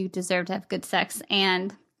desired. You deserve to have good sex.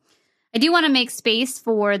 And I do want to make space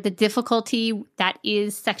for the difficulty that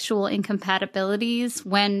is sexual incompatibilities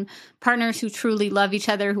when partners who truly love each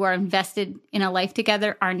other, who are invested in a life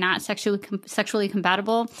together, are not sexually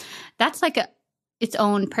compatible. That's like its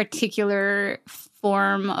own particular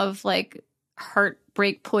form of like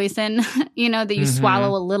heartbreak poison, you know, that you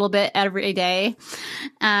swallow a little bit every day.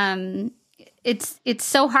 It's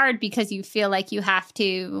so hard because you feel like you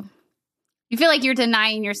feel like you're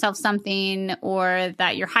denying yourself something, or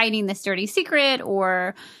that you're hiding this dirty secret,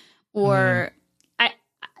 or the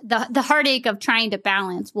heartache of trying to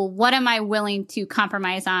balance, well, what am I willing to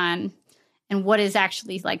compromise on, and what is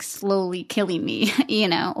actually like slowly killing me, you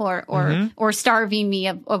know, or starving me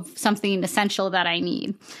of something essential that I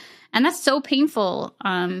need. And that's so painful.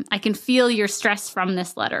 I can feel your stress from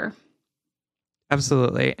this letter.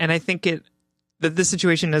 Absolutely. And I think the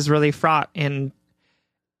situation is really fraught in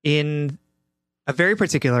a very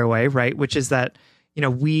particular way, right? Which is that, you know,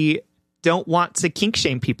 we don't want to kink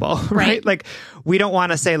shame people, right? Like, we don't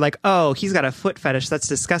want to say like, oh, he's got a foot fetish, that's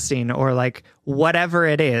disgusting, or like whatever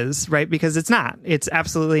it is, right? Because it's not. It's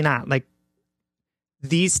absolutely not. Like,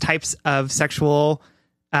 these types of sexual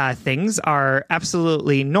things are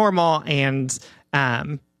absolutely normal and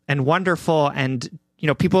wonderful, and you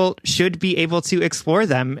know, people should be able to explore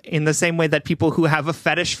them in the same way that people who have a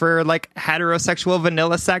fetish for like heterosexual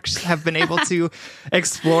vanilla sex have been able to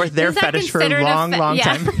explore their fetish for a long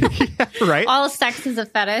time. Right? All sex is a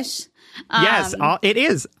fetish. Yes, it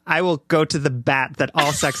is. I will go to the bat that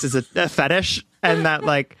all sex is a fetish, and that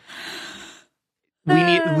like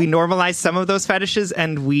we normalize some of those fetishes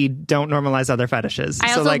and we don't normalize other fetishes.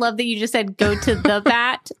 I also love that you just said go to the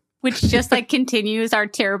bat, which just like continues our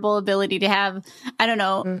terrible ability to have, I don't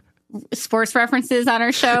know, sports references on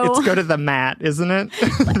our show. It's go to the mat, isn't it?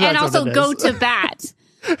 And also go to bat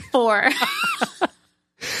for.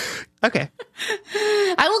 Okay.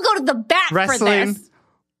 I will go to the bat Wrestling,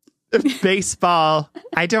 for this. Baseball.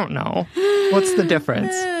 I don't know. What's the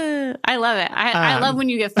difference? I love it. I love when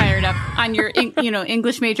you get fired up on your,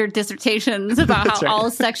 English major dissertations about how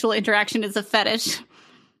all sexual interaction is a fetish.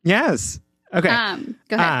 Yes. Okay.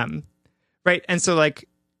 Go ahead. Right. And so like,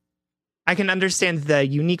 I can understand the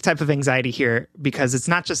unique type of anxiety here, because it's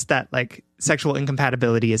not just that like sexual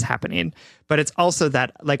incompatibility is happening, but it's also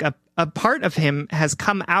that like a part of him has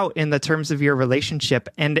come out in the terms of your relationship,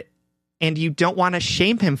 and you don't want to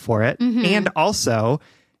shame him for it. Mm-hmm. And also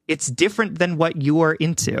it's different than what you're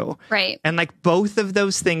into. Right. And like both of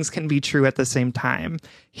those things can be true at the same time.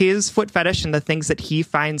 His foot fetish and the things that he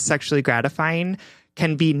finds sexually gratifying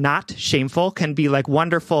can be not shameful, can be like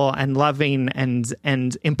wonderful and loving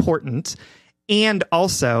and important. And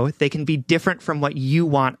also they can be different from what you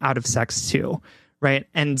want out of sex too. Right.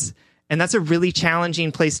 And that's a really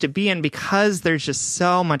challenging place to be in, because there's just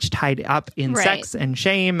so much tied up in sex and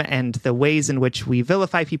shame and the ways in which we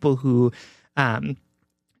vilify people who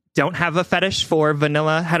don't have a fetish for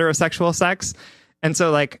vanilla heterosexual sex. And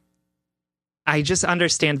so like, I just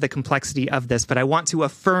understand the complexity of this, but I want to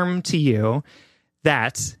affirm to you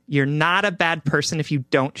that you're not a bad person if you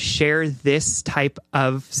don't share this type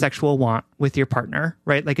of sexual want with your partner,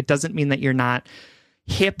 right? Like, it doesn't mean that you're not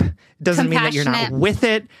hip. It doesn't mean that you're not with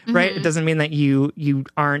it, right? Mm-hmm. It doesn't mean that you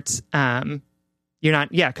aren't, you're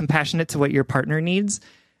not, compassionate to what your partner needs.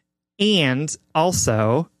 And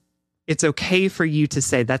also, it's okay for you to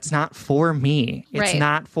say, that's not for me. It's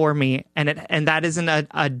not for me. And that isn't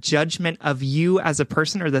a judgment of you as a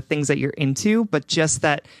person or the things that you're into, but just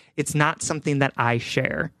that it's not something that I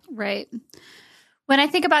share. Right. When I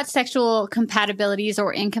think about sexual compatibilities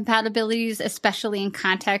or incompatibilities, especially in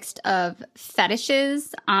context of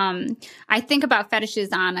fetishes, I think about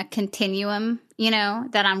fetishes on a continuum,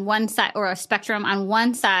 that on one side, or a spectrum. On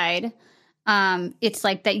one side, it's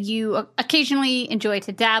like that you occasionally enjoy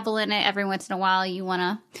to dabble in it. Every once in a while, you want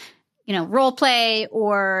to, role play,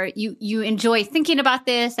 or you enjoy thinking about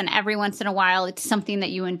this, and every once in a while it's something that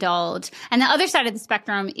you indulge. And the other side of the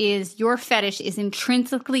spectrum is your fetish is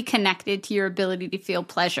intrinsically connected to your ability to feel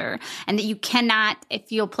pleasure, and that you cannot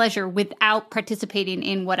feel pleasure without participating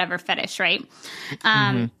in whatever fetish, right?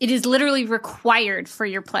 It is literally required for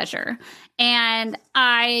your pleasure. And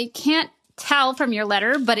I can't tell from your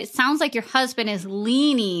letter, but it sounds like your husband is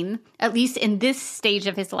leaning, at least in this stage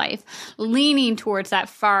of his life, leaning towards that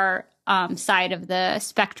far side of the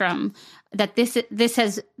spectrum, that this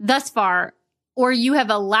has thus far, or you have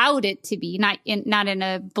allowed it to be, not in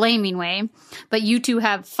a blaming way, but you two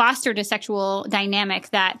have fostered a sexual dynamic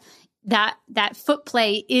that foot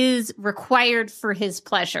play is required for his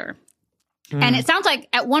pleasure. And it sounds like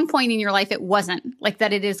at one point in your life, it wasn't, like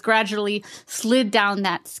that it is gradually slid down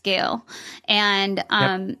that scale. And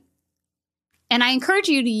and I encourage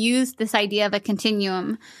you to use this idea of a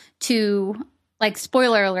continuum to, like,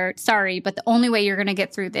 spoiler alert, sorry, but the only way you're going to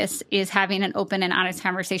get through this is having an open and honest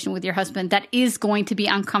conversation with your husband that is going to be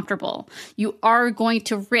uncomfortable. You are going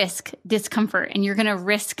to risk discomfort, and you're going to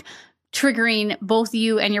risk triggering both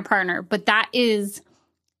you and your partner. But that is,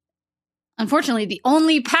 unfortunately, the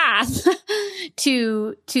only path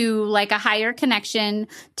to like a higher connection,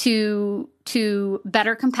 to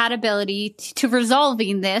better compatibility, to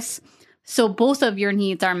resolving this, so both of your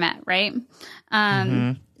needs are met, right?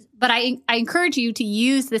 But I encourage you to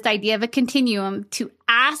use this idea of a continuum to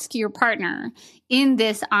ask your partner in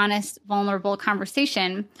this honest, vulnerable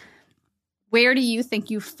conversation, where do you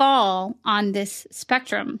think you fall on this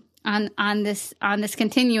spectrum, on this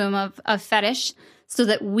continuum of fetish, so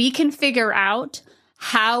that we can figure out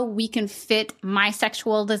how we can fit my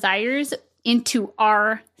sexual desires into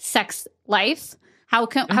our sex life. How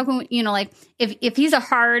can like, if he's a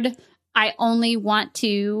hard, I only want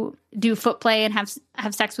to do foot play and have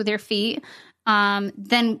sex with your feet,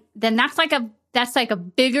 then that's like a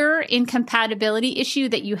bigger incompatibility issue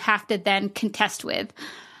that you have to then contest with.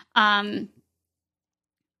 But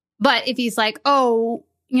if he's like, oh,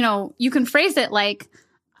 you can phrase it like,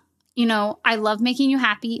 I love making you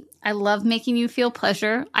happy. I love making you feel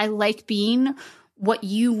pleasure. I like being what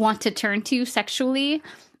you want to turn to sexually,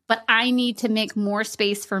 but I need to make more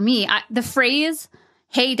space for me. The phrase,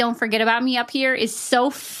 hey, don't forget about me up here, is so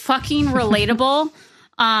fucking relatable.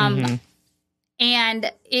 And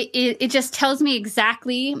it just tells me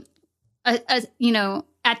exactly, at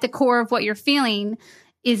the core of what you're feeling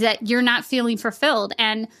is that you're not feeling fulfilled.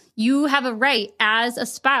 And you have a right as a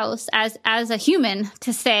spouse, as a human,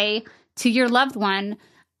 to say to your loved one,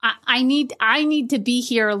 I need to be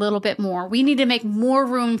here a little bit more. We need to make more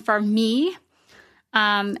room for me,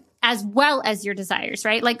 as well as your desires,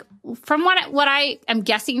 right? Like, from what I am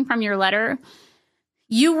guessing from your letter,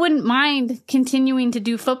 you wouldn't mind continuing to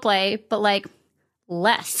do foot play, but like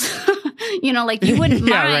less, like you wouldn't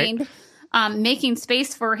mind making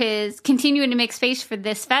space for continuing to make space for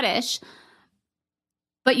this fetish,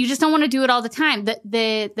 but you just don't want to do it all the time.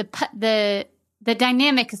 The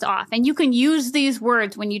dynamic is off, and you can use these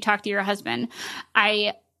words when you talk to your husband.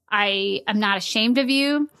 I am not ashamed of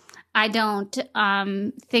you. I don't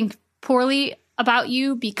think poorly about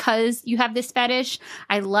you because you have this fetish.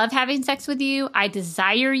 I love having sex with you. I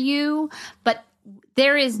desire you, but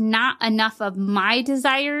there is not enough of my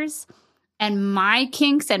desires and my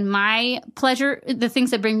kinks and my pleasure, the things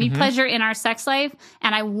that bring me pleasure in our sex life,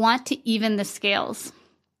 and I want to even the scales.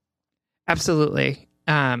 Absolutely.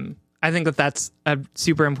 I think that that's a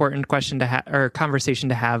super important question to have, or conversation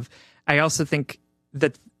to have. I also think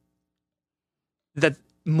that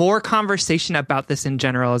more conversation about this in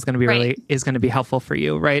general is going to be is going to be helpful for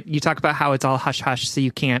you, right? You talk about how it's all hush hush, so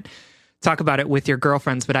you can't talk about it with your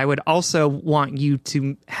girlfriends, but I would also want you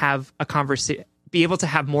to have a conversation, be able to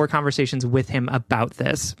have more conversations with him about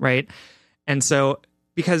this, right? And so,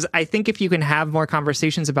 because I think if you can have more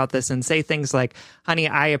conversations about this and say things like, honey,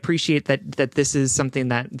 I appreciate that this is something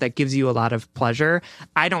that gives you a lot of pleasure.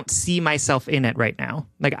 I don't see myself in it right now.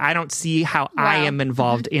 Like, I don't see how I am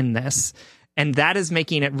involved in this. And that is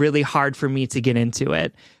making it really hard for me to get into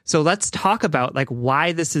it. So let's talk about like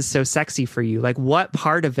why this is so sexy for you. Like, what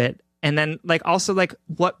part of it, and then like also like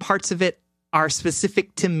what parts of it are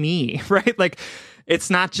specific to me, right? Like, it's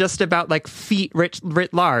not just about like feet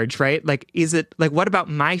writ large, right? Like, is it like, what about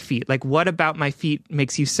my feet? Like, what about my feet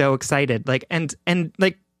makes you so excited? Like, and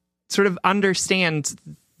like sort of understand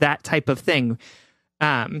that type of thing.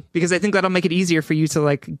 Because I think that'll make it easier for you to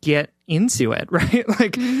like get into it, right?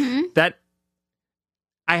 Like that.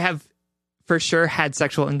 I have for sure had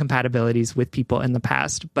sexual incompatibilities with people in the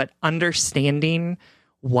past, but understanding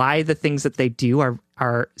why the things that they do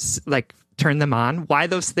are like turn them on, why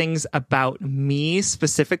those things about me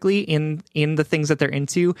specifically in the things that they're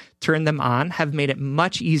into turn them on, have made it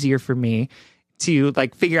much easier for me to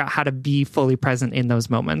like figure out how to be fully present in those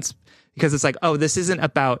moments. Because it's like, oh, this isn't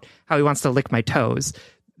about how he wants to lick my toes.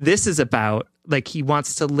 This is about like he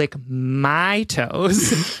wants to lick my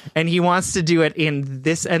toes and he wants to do it in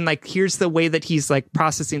this. And like, here's the way that he's like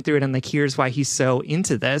processing through it. And like, here's why he's so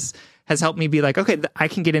into this, has helped me be like, okay, I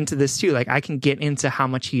can get into this too. Like I can get into how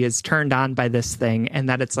much he is turned on by this thing and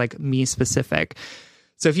that it's like me specific.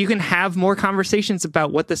 So if you can have more conversations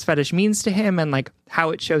about what this fetish means to him and like how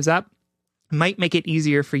it shows up, might make it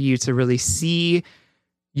easier for you to really see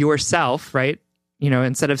yourself, right? You know,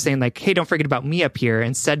 instead of saying like, hey, don't forget about me up here,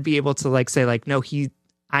 instead be able to like say like, no,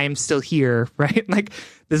 I am still here, right? Like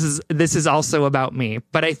this is also about me.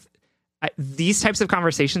 But I these types of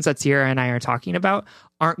conversations that Sierra and I are talking about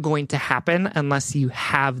aren't going to happen unless you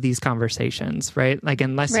have these conversations, right? Like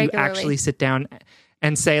unless you actually sit down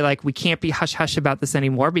and say like, we can't be hush hush about this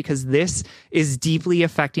anymore because this is deeply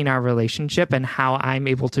affecting our relationship and how I'm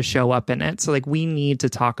able to show up in it. So like we need to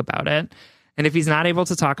talk about it. And if he's not able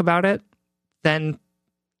to talk about it, then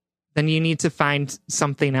you need to find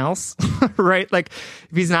something else, right? Like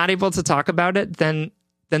if he's not able to talk about it, then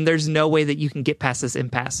there's no way that you can get past this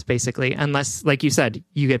impasse, basically, unless, like you said,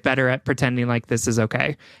 you get better at pretending like this is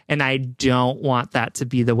okay. And I don't want that to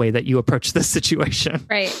be the way that you approach this situation.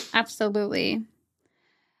 Right. Absolutely.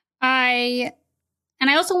 I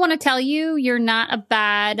also want to tell you, you're not a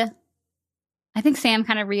bad, I think Sam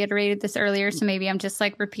kind of reiterated this earlier, so maybe I'm just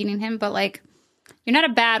like repeating him, but like, you're not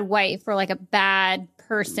a bad wife or like a bad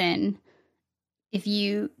person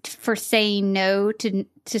for saying no to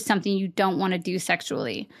something you don't want to do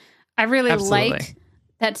sexually. I really like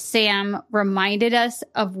that Sam reminded us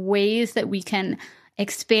of ways that we can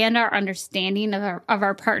expand our understanding of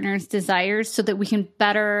our partner's desires so that we can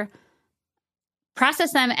better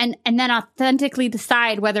process them and then authentically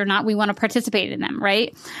decide whether or not we want to participate in them,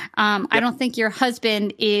 right? Yep. I don't think your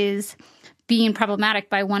husband is being problematic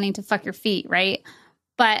by wanting to fuck your feet, right?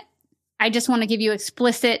 But I just want to give you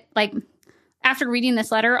explicit, like, after reading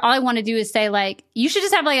this letter, all I want to do is say, like, you should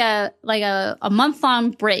just have like a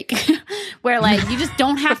month-long break where like you just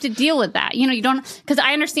don't have to deal with that. You know, you don't, because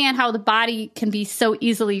I understand how the body can be so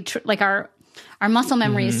easily like our muscle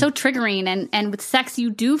memory is so triggering, and with sex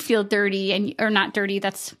you do feel dirty or not dirty.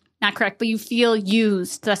 That's not correct, but you feel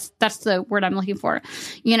used. That's the word I'm looking for.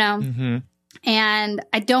 You know, and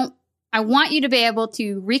I want you to be able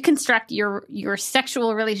to reconstruct your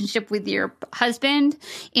sexual relationship with your husband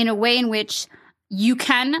in a way in which you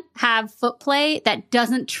can have foot play that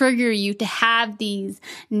doesn't trigger you to have these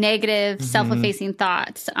negative self-effacing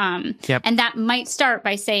thoughts. And that might start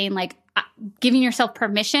by saying, like, giving yourself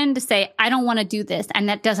permission to say, I don't want to do this. And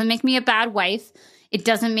that doesn't make me a bad wife. It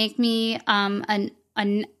doesn't make me a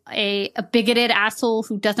bigoted asshole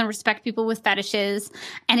who doesn't respect people with fetishes.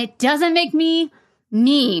 And it doesn't make me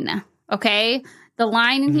mean. Okay. The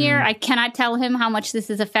line in here, I cannot tell him how much this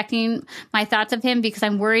is affecting my thoughts of him because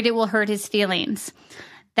I'm worried it will hurt his feelings.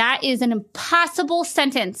 That is an impossible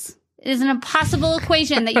sentence. It is an impossible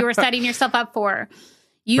equation that you are setting yourself up for.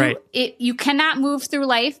 You cannot move through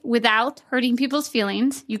life without hurting people's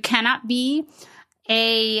feelings. You cannot be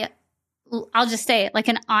I'll just say it, like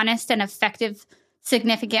an honest and effective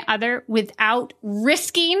significant other without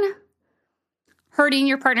risking hurting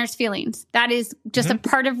your partner's feelings. That is just a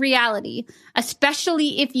part of reality,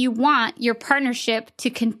 especially if you want your partnership to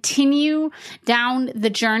continue down the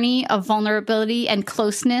journey of vulnerability and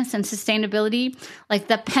closeness and sustainability. Like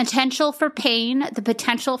the potential for pain, the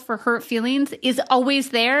potential for hurt feelings is always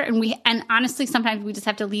there. And honestly, sometimes we just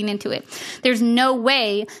have to lean into it. There's no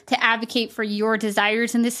way to advocate for your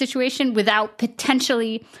desires in this situation without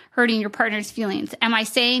potentially hurting your partner's feelings. Am I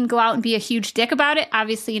saying go out and be a huge dick about it?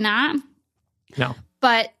 Obviously not. No.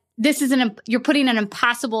 But this is you're putting an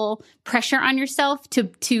impossible pressure on yourself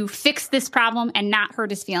to fix this problem and not hurt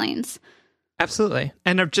his feelings. Absolutely.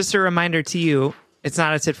 And just a reminder to you, it's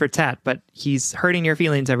not a tit for tat, but he's hurting your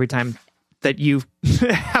feelings every time that you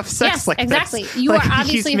have sex like exactly. this. You are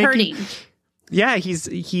obviously hurting. Yeah,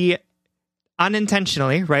 he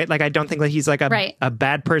unintentionally, right? Like I don't think that he's like a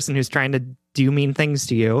bad person who's trying to do mean things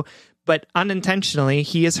to you. But unintentionally,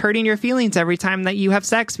 he is hurting your feelings every time that you have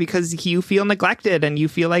sex because you feel neglected and you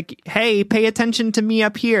feel like, hey, pay attention to me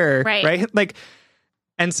up here. Right? Like,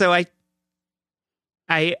 and so I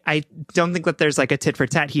I don't think that there's like a tit for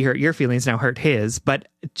tat. He hurt your feelings, now hurt his, but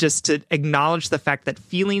just to acknowledge the fact that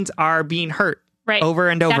feelings are being hurt over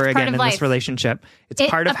and over again in this relationship. It's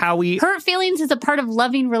part of how we... Hurt feelings is a part of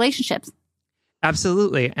loving relationships.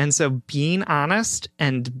 Absolutely. And so being honest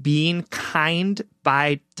and being kind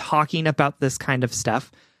by talking about this kind of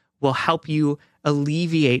stuff will help you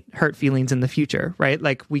alleviate hurt feelings in the future, right?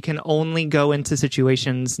 Like we can only go into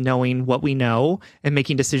situations knowing what we know and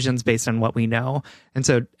making decisions based on what we know. And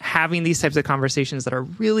so having these types of conversations that are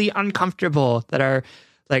really uncomfortable, that are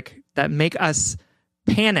like, that make us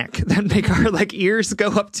panic, that make our like ears go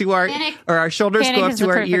up to our, or our shoulders go up to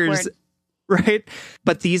our ears, right?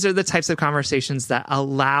 But these are the types of conversations that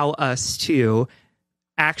allow us to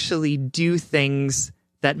actually do things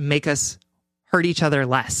that make us hurt each other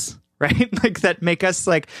less, right? Like that make us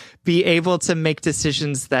like be able to make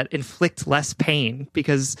decisions that inflict less pain,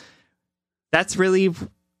 because that's really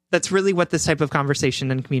what this type of conversation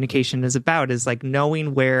and communication is about, is like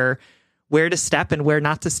knowing where to step and where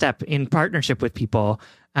not to step in partnership with people.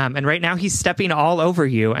 And right now he's stepping all over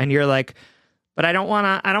you and you're like, but I don't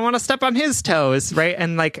want to step on his toes. Right.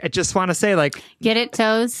 And like, I just want to say like, get it,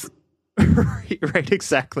 toes. right.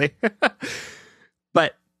 Exactly.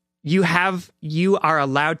 But you are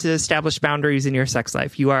allowed to establish boundaries in your sex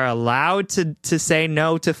life. You are allowed to say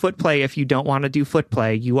no to foot play if you don't want to do foot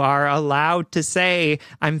play. You are allowed to say,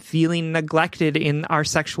 I'm feeling neglected in our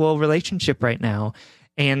sexual relationship right now.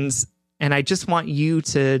 And I just want you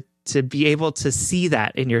to be able to see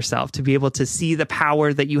that in yourself, to be able to see the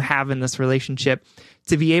power that you have in this relationship,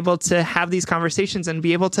 to be able to have these conversations and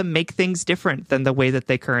be able to make things different than the way that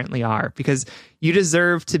they currently are, because you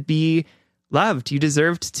deserve to be loved. You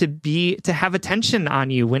deserve to have attention on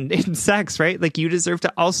you when in sex, right? Like you deserve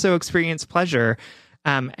to also experience pleasure.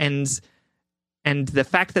 And the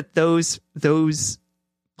fact that those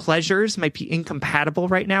pleasures might be incompatible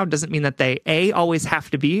right now doesn't mean that they always have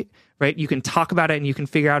to be, right? You can talk about it and you can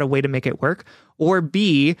figure out a way to make it work, or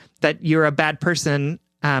B, that you're a bad person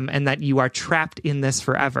and that you are trapped in this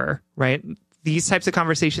forever, right? These types of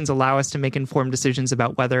conversations allow us to make informed decisions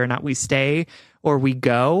about whether or not we stay or we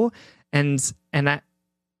go. And at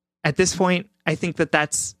this point, I think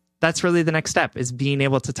that's really the next step, is being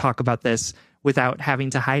able to talk about this without having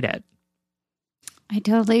to hide it. I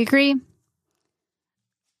totally agree.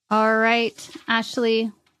 All right,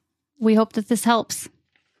 Ashley, we hope that this helps.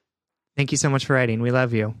 Thank you so much for writing. We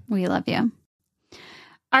love you. We love you.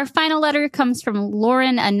 Our final letter comes from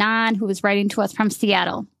Lauren Anand, who is writing to us from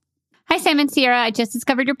Seattle. Hi, Sam and Sierra. I just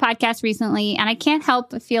discovered your podcast recently, and I can't help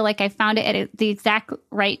but feel like I found it at the exact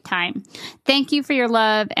right time. Thank you for your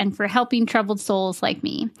love and for helping troubled souls like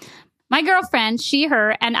me. My girlfriend, she,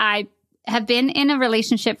 her, and I have been in a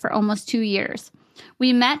relationship for almost 2 years.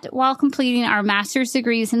 We met while completing our master's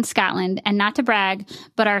degrees in Scotland, and not to brag,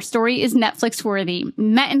 but our story is Netflix worthy.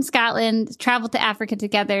 Met in Scotland, traveled to Africa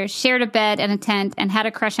together, shared a bed and a tent, and had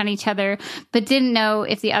a crush on each other, but didn't know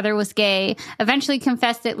if the other was gay, eventually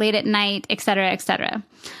confessed it late at night, etc., etc.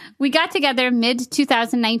 We got together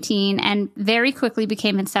mid-2019 and very quickly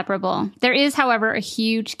became inseparable. There is, however, a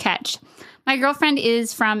huge catch. My girlfriend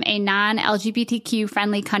is from a non-LGBTQ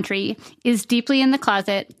friendly country, is deeply in the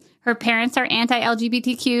closet. Her parents are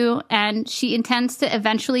anti-LGBTQ, and she intends to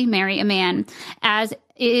eventually marry a man, as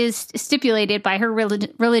is stipulated by her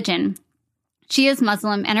religion. She is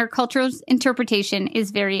Muslim, and her cultural interpretation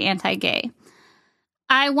is very anti-gay.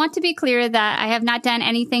 I want to be clear that I have not done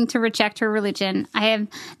anything to reject her religion. I have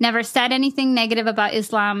never said anything negative about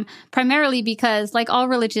Islam, primarily because, like all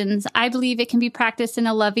religions, I believe it can be practiced in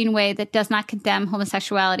a loving way that does not condemn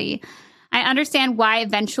homosexuality. I understand why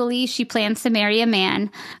eventually she plans to marry a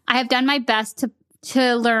man. I have done my best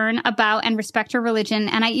to learn about and respect her religion,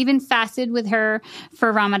 and I even fasted with her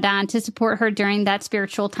for Ramadan to support her during that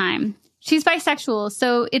spiritual time. She's bisexual,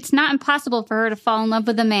 so it's not impossible for her to fall in love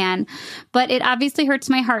with a man, but it obviously hurts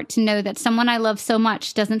my heart to know that someone I love so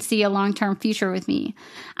much doesn't see a long-term future with me.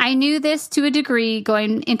 I knew this to a degree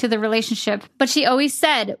going into the relationship, but she always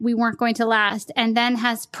said we weren't going to last, and then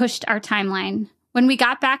has pushed our timeline. When we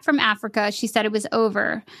got back from Africa, she said it was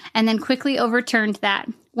over, and then quickly overturned that.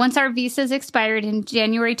 Once our visas expired in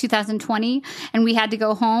January 2020 and we had to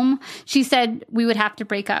go home, she said we would have to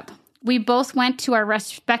break up. We both went to our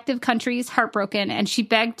respective countries heartbroken, and she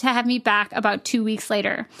begged to have me back about 2 weeks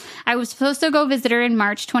later. I was supposed to go visit her in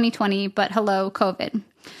March 2020, but hello, COVID.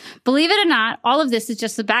 Believe it or not, all of this is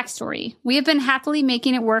just the backstory. We have been happily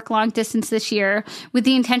making it work long distance this year with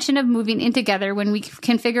the intention of moving in together when we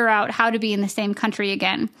can figure out how to be in the same country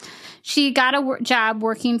again. She got a job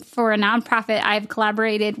working for a nonprofit I've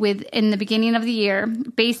collaborated with in the beginning of the year,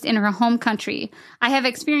 based in her home country. I have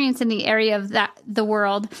experience in the area of the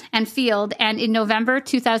world and field, and in November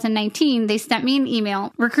 2019, they sent me an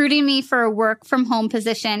email recruiting me for a work-from-home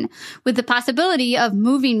position with the possibility of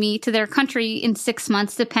moving me to their country in 6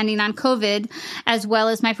 months, depending on COVID, as well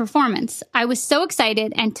as my performance. I was so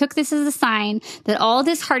excited and took this as a sign that all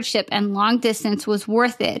this hardship and long distance was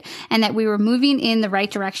worth it and that we were moving in the right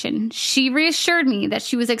direction. She reassured me that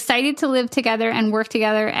she was excited to live together and work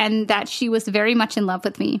together and that she was very much in love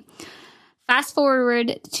with me. Fast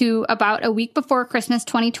forward to about a week before Christmas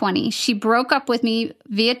 2020, she broke up with me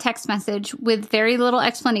via text message with very little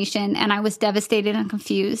explanation, and I was devastated and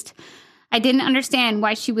confused. I didn't understand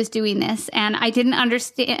why she was doing this, and I didn't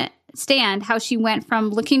understand how she went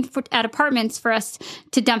from looking at apartments for us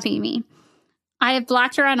to dumping me. I have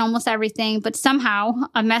blocked her on almost everything, but somehow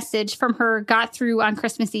a message from her got through on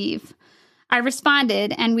Christmas Eve. I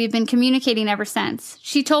responded, and we've been communicating ever since.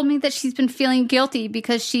 She told me that she's been feeling guilty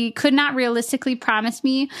because she could not realistically promise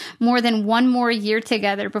me more than one more year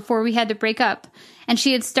together before we had to break up. And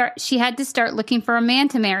she had to start looking for a man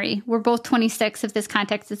to marry. We're both 26, if this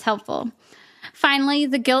context is helpful. Finally,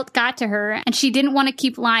 the guilt got to her, and she didn't want to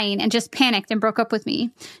keep lying and just panicked and broke up with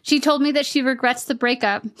me. She told me that she regrets the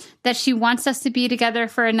breakup, that she wants us to be together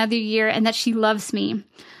for another year, and that she loves me.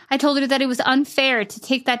 I told her that it was unfair to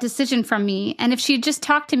take that decision from me, and if she had just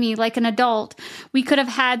talked to me like an adult, we could have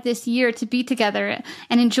had this year to be together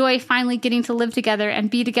and enjoy finally getting to live together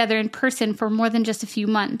and be together in person for more than just a few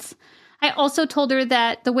months. I also told her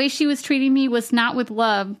that the way she was treating me was not with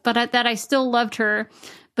love, but that I still loved her,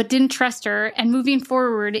 but didn't trust her, and moving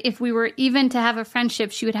forward, if we were even to have a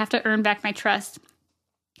friendship, she would have to earn back my trust.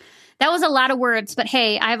 That was a lot of words, but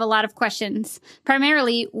hey, I have a lot of questions.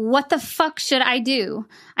 Primarily, what the fuck should I do?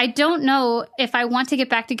 I don't know if I want to get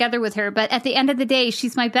back together with her, but at the end of the day,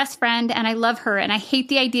 she's my best friend, and I love her, and I hate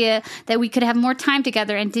the idea that we could have more time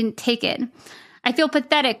together and didn't take it. I feel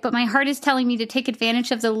pathetic, but my heart is telling me to take advantage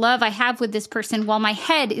of the love I have with this person, while my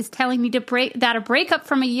head is telling me that a breakup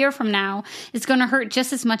from a year from now is going to hurt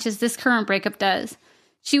just as much as this current breakup does.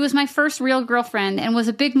 She was my first real girlfriend and was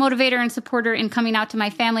a big motivator and supporter in coming out to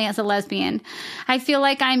my family as a lesbian. I feel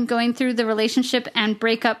like I'm going through the relationship and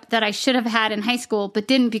breakup that I should have had in high school, but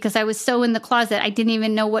didn't because I was so in the closet I didn't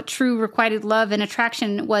even know what true requited love and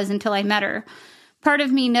attraction was until I met her. Part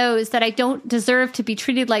of me knows that I don't deserve to be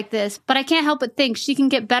treated like this, but I can't help but think she can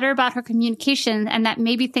get better about her communication and that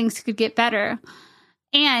maybe things could get better.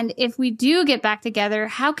 And if we do get back together,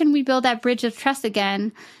 how can we build that bridge of trust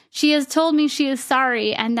again? She has told me she is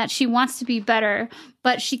sorry and that she wants to be better,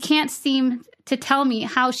 but she can't seem to tell me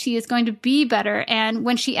how she is going to be better. And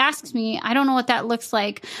when she asks me, I don't know what that looks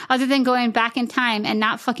like, other than going back in time and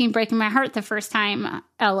not fucking breaking my heart the first time.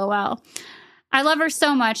 LOL. I love her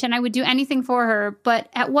so much and I would do anything for her, but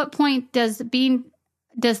at what point does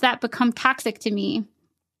that become toxic to me?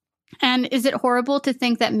 And is it horrible to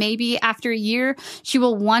think that maybe after a year, she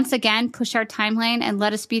will once again push our timeline and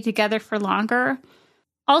let us be together for longer?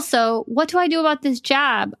 Also, what do I do about this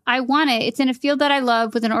job? I want it. It's in a field that I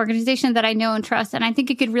love with an organization that I know and trust, and I think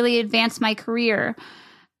it could really advance my career.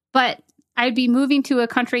 But I'd be moving to a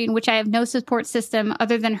country in which I have no support system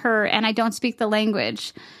other than her, and I don't speak the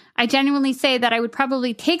language. I genuinely say that I would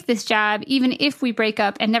probably take this job even if we break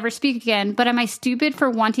up and never speak again, but am I stupid for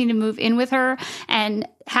wanting to move in with her and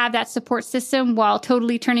have that support system while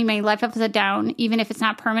totally turning my life upside down, even if it's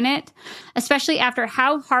not permanent? Especially after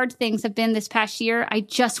how hard things have been this past year, I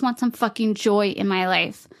just want some fucking joy in my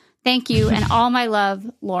life. Thank you, and all my love,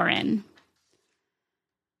 Lauren.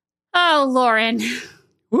 Oh, Lauren.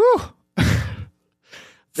 Woo!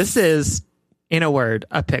 This is, in a word,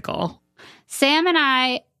 a pickle. Sam and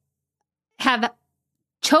I have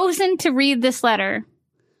chosen to read this letter.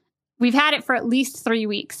 We've had it for at least 3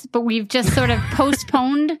 weeks, but we've just sort of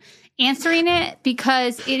postponed answering it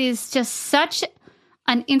because it is just such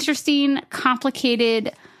an interesting,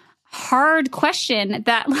 complicated, hard question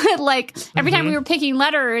that like every time we were picking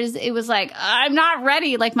letters, it was like, I'm not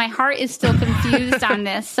ready. Like my heart is still confused on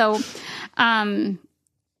this.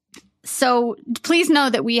 So please know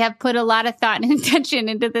that we have put a lot of thought and intention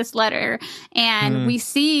into this letter, and we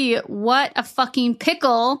see what a fucking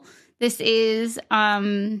pickle this is,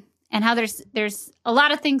 and how there's a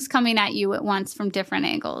lot of things coming at you at once from different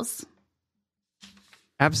angles.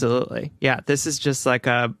 Absolutely. Yeah, this is just like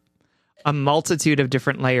a multitude of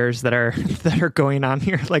different layers that are going on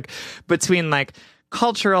here, like between like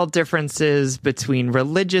cultural differences, between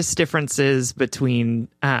religious differences, between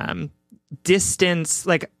distance,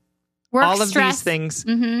 like Work all of stress. these things.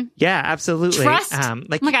 Mm-hmm. Yeah, absolutely. Trust.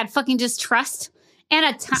 Like, Oh my God, fucking just trust.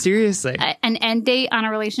 And seriously. an end date on a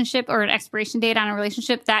relationship or an expiration date on a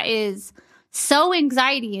relationship, that is so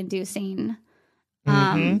anxiety inducing.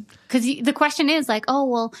 Because the question is like, oh,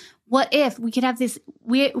 well, what if we could have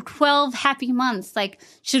 12 happy months? Like,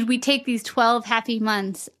 should we take these 12 happy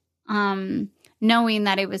months knowing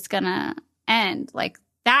that it was going to end? Like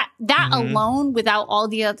that alone, without all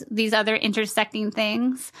these other intersecting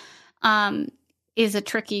things, is a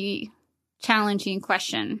tricky, challenging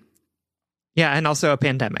question. Yeah, and also a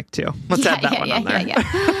pandemic too. Let's add that one on there.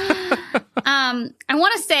 I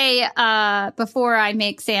want to say, before I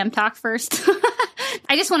make Sam talk first,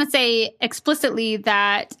 I just want to say explicitly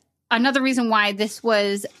that another reason why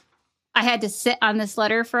I had to sit on this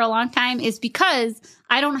letter for a long time is because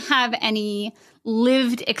I don't have any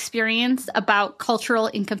lived experience about cultural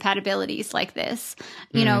incompatibilities like this.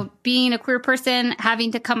 You know, being a queer person,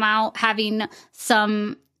 having to come out, having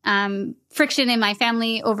some friction in my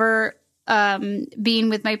family over being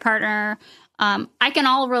with my partner. I can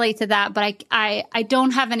all relate to that, but I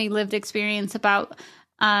don't have any lived experience about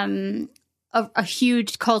a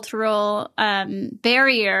huge cultural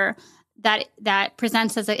barrier that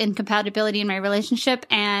presents as an incompatibility in my relationship.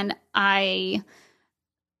 And I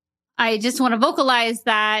just want to vocalize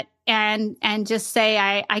that and just say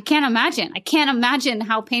I can't imagine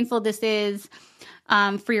how painful this is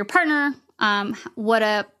for your partner. What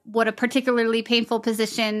a particularly painful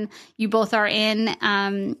position you both are in,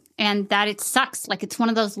 and that it sucks. Like, it's one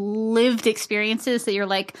of those lived experiences that you're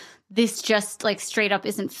like, this just like straight up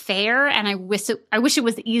isn't fair, and I wish it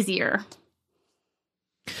was easier.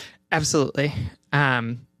 Absolutely.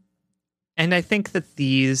 And I think that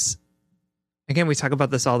these, again, we talk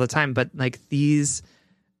about this all the time, but like these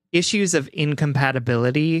issues of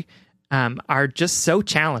incompatibility are just so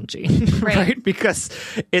challenging, right? Because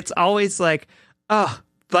it's always like, oh,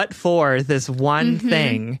 but for this one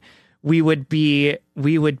thing, we would be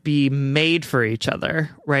made for each other,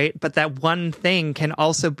 right? But that one thing can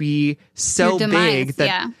also be so big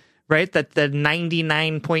that, right, that the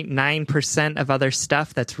 99.9% of other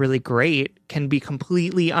stuff that's really great can be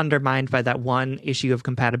completely undermined by that one issue of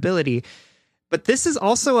compatibility. But this is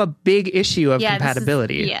also a big issue of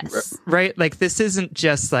compatibility, right? Like, this isn't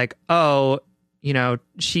just like, oh, you know,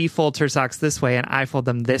 she folds her socks this way and I fold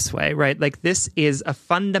them this way, right? Like, this is a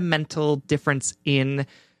fundamental difference in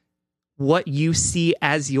what you see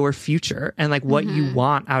as your future and like what you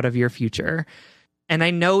want out of your future. And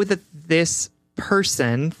I know that this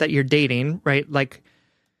person that you're dating, right, like,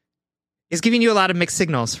 is giving you a lot of mixed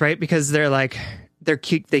signals, right? Because they're like, they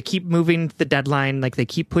keep moving the deadline, like they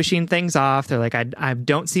keep pushing things off. They're like, I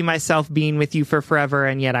don't see myself being with you for forever,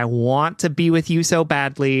 and yet I want to be with you so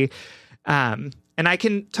badly. And I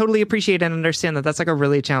can totally appreciate and understand that that's like a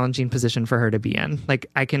really challenging position for her to be in. Like,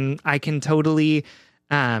 I can totally,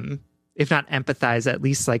 if not empathize, at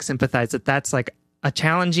least like sympathize that that's like a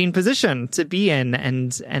challenging position to be in,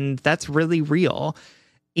 and that's really real.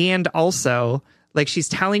 And also, like, she's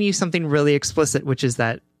telling you something really explicit, which is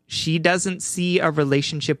that she doesn't see a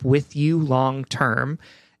relationship with you long term.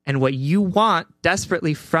 And what you want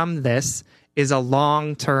desperately from this is a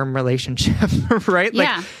long-term relationship, right?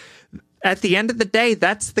 Yeah. Like, at the end of the day,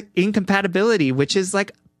 that's the incompatibility, which is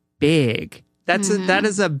like big. That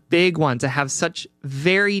is a big one, to have such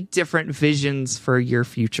very different visions for your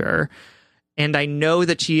future. And I know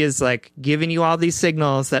that she is like giving you all these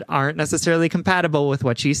signals that aren't necessarily compatible with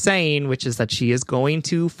what she's saying, which is that she is going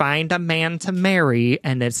to find a man to marry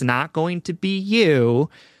and it's not going to be you.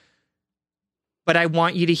 But I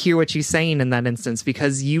want you to hear what she's saying in that instance,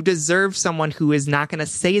 because you deserve someone who is not going to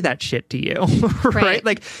say that shit to you, right?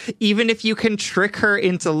 Like, even if you can trick her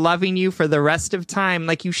into loving you for the rest of time,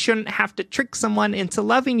 like, you shouldn't have to trick someone into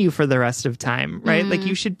loving you for the rest of time, right? Like,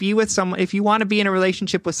 you should be with someone, if you want to be in a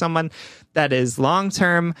relationship with someone that is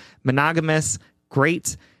long-term, monogamous,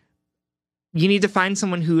 great, you need to find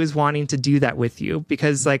someone who is wanting to do that with you,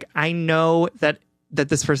 because like, I know that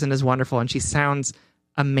this person is wonderful and she sounds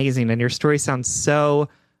amazing, and your story sounds like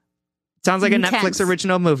a Netflix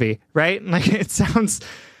original movie, right? Like, it sounds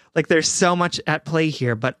like there's so much at play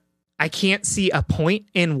here, but I can't see a point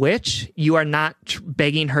in which you are not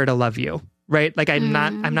begging her to love you, right? Like, I'm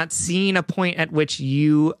not seeing a point at which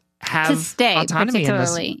you have to stay, autonomy in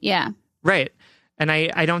this. Yeah. Right. And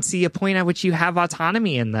I don't see a point at which you have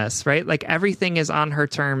autonomy in this, right? Like, everything is on her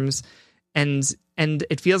terms, and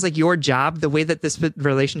it feels like your job, the way that this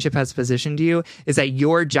relationship has positioned you, is that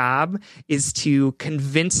your job is to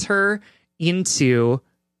convince her into,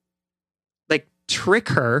 like, trick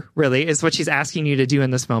her, really, is what she's asking you to do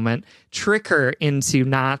in this moment. Trick her into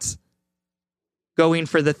not going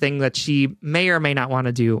for the thing that she may or may not want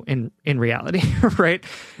to do in reality, right?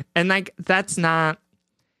 And like, that's not,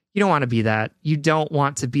 you don't want to be that. You don't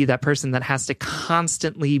want to be that person that has to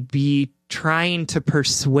constantly be trying to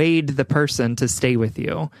persuade the person to stay with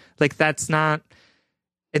you. Like, that's not,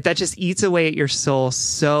 that just eats away at your soul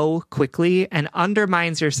so quickly and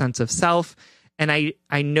undermines your sense of self. And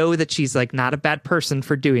I know that she's like not a bad person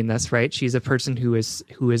for doing this, right? She's a person who is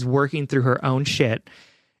working through her own shit.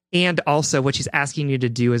 And also what she's asking you to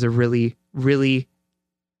do is a really, really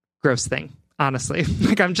gross thing, honestly.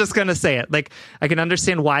 Like, I'm just going to say it. Like, I can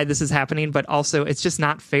understand why this is happening, but also it's just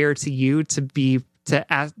not fair to you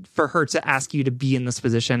for her to ask you to be in this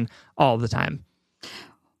position all the time.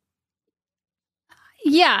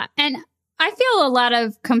 Yeah. And I feel a lot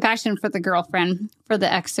of compassion for the girlfriend, for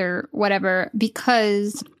the ex or whatever,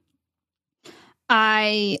 because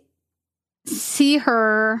I see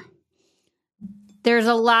her. There's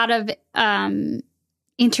a lot of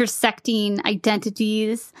intersecting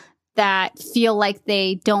identities that feel like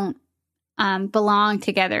they don't belong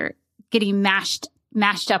together, getting mashed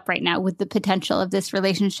up right now with the potential of this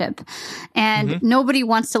relationship. And nobody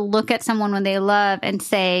wants to look at someone when they love and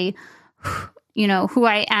say, you know, who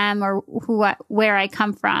I am or where I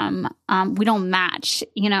come from. We don't match,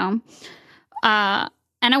 you know. And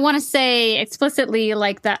I want to say explicitly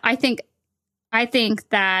like that. I think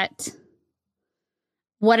that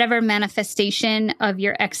whatever manifestation of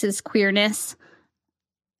your ex's queerness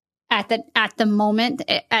at the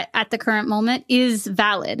current moment is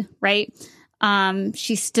valid, right?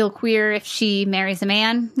 She's still queer if she marries a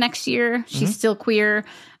man next year. She's still queer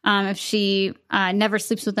if she never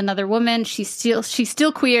sleeps with another woman. She's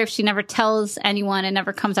still queer if she never tells anyone and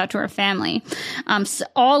never comes out to her family. So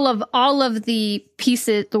all of the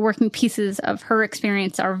pieces, the working pieces of her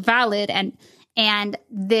experience are valid, and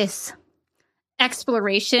this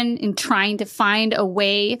exploration in trying to find a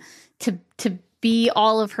way to be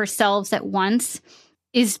all of herself at once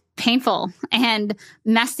is painful and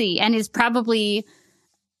messy, and is probably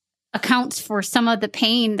accounts for some of the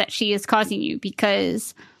pain that she is causing you,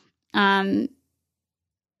 because I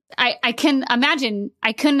couldn't imagine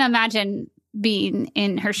being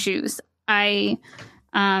in her shoes. It's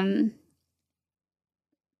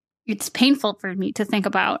painful for me to think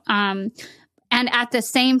about. And at the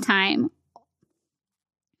same time,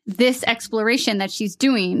 this exploration that she's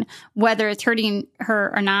doing, whether it's hurting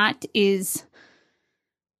her or not, is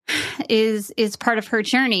part of her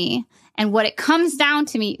journey. And what it comes down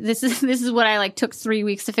to me, this is what I took 3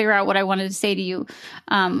 weeks to figure out what I wanted to say to you,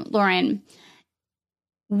 Lauren.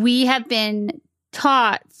 We have been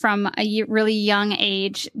taught from a really young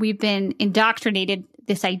age, we've been indoctrinated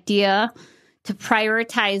this idea to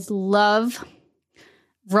prioritize love,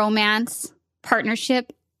 romance,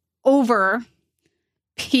 partnership over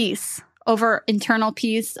peace, over internal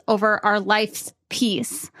peace, over our life's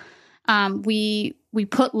peace. We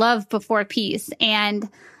put love before peace, and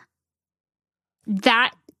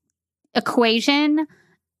that equation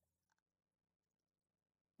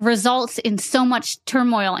results in so much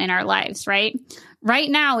turmoil in our lives, right? Right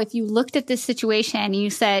now, if you looked at this situation and you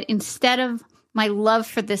said, instead of my love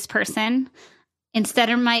for this person, instead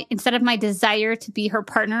of my desire to be her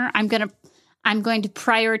partner, I'm going to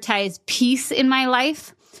prioritize peace in my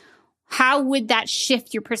life. How would that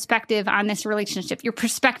shift your perspective on this relationship, your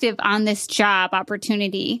perspective on this job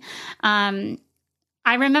opportunity?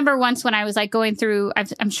 I remember once when I was going through,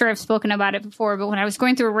 I'm sure I've spoken about it before, but when I was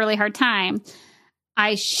going through a really hard time,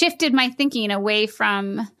 I shifted my thinking away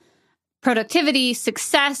from productivity,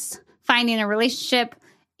 success, finding a relationship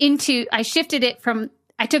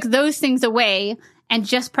I took those things away and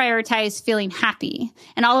just prioritized feeling happy.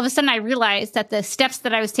 And all of a sudden I realized that the steps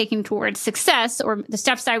that I was taking towards success, or the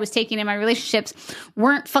steps I was taking in my relationships,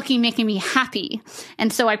 weren't fucking making me happy.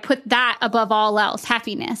 And so I put that above all else,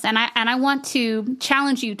 happiness. And I want to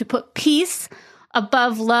challenge you to put peace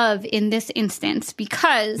above love in this instance,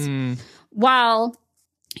 because while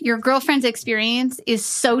your girlfriend's experience is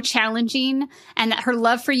so challenging and that her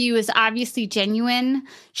love for you is obviously genuine,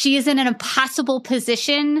 she is in an impossible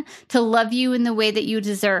position to love you in the way that you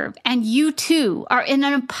deserve. And you too are in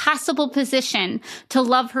an impossible position to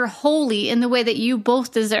love her wholly in the way that you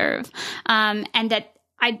both deserve. And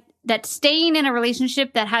that staying in a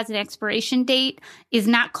relationship that has an expiration date is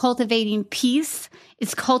not cultivating peace.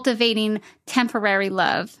 It's cultivating temporary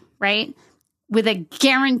love, right? With a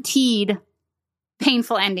guaranteed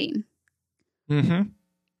painful ending. Mm-hmm.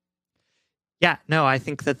 Yeah, no, I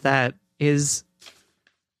think that is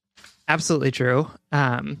absolutely true.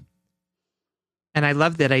 I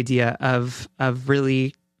love that idea of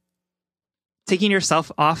really taking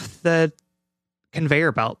yourself off the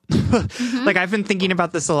conveyor belt. Like, I've been thinking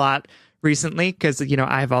about this a lot recently because, you know,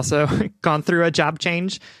 I've also gone through a job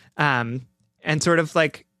change, and sort of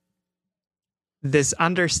like this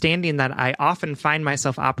understanding that I often find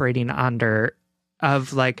myself operating under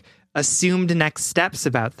of like assumed next steps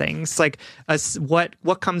about things. Like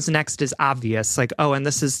what comes next is obvious. Like, oh, and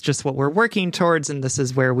this is just what we're working towards, and this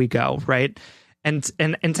is where we go, right? And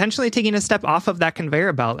intentionally taking a step off of that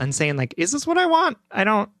conveyor belt and saying, like, is this what I want? I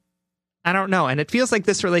don't know. And it feels like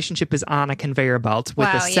this relationship is on a conveyor belt with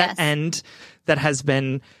a set end that has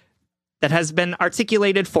been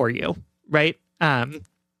articulated for you, right?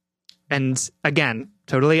 And again,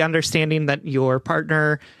 totally understanding that your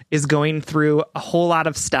partner is going through a whole lot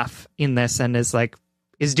of stuff in this and is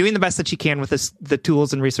doing the best that she can with the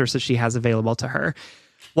tools and resources she has available to her,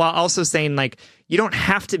 while also saying, like, you don't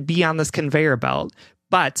have to be on this conveyor belt,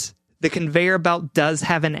 but the conveyor belt does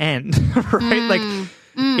have an end, right?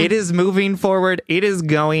 It is moving forward, it is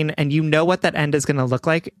going, and you know what that end is going to look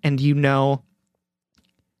like, and you know.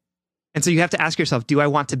 And so you have to ask yourself, do I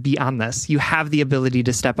want to be on this? You have the ability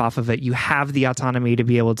to step off of it. You have the autonomy to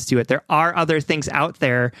be able to do it. There are other things out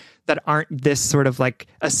there that aren't this sort of like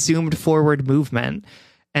assumed forward movement.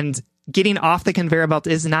 And getting off the conveyor belt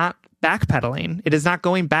is not backpedaling. It is not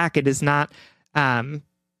going back. It is not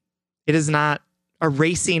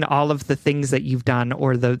erasing all of the things that you've done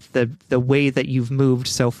or the way that you've moved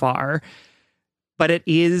so far. But it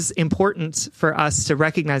is important for us to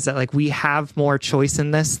recognize that, like, we have more choice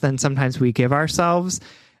in this than sometimes we give ourselves.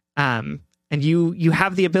 And you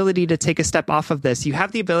have the ability to take a step off of this. You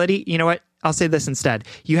have the ability, you know what? I'll say this instead.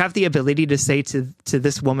 You have the ability to say to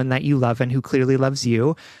this woman that you love and who clearly loves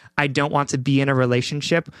you, I don't want to be in a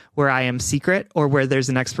relationship where I am secret or where there's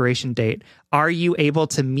an expiration date. Are you able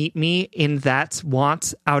to meet me in that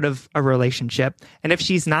want out of a relationship? And if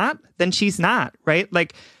she's not, then she's not, right?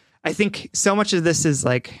 Like, I think so much of this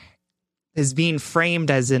is being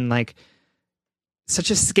framed as in like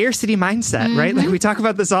such a scarcity mindset, right? Like, we talk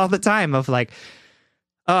about this all the time of like,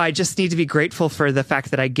 oh, I just need to be grateful for the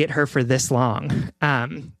fact that I get her for this long.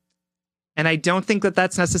 And I don't think that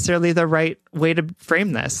that's necessarily the right way to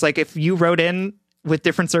frame this. Like, if you wrote in with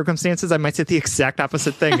different circumstances, I might say the exact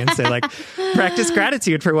opposite thing and say, like, practice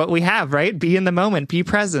gratitude for what we have, right? Be in the moment, be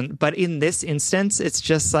present. But in this instance, it's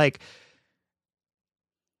just like,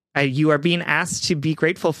 you are being asked to be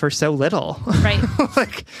grateful for so little, right?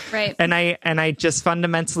 Right. And I just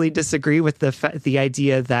fundamentally disagree with the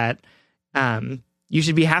idea that you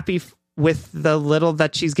should be happy with the little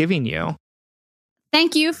that she's giving you.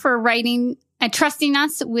 Thank you for writing and trusting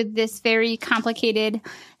us with this very complicated,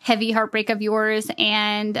 heavy heartbreak of yours.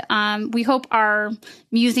 And we hope our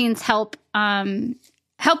musings help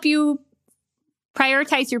you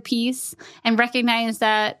prioritize your peace and recognize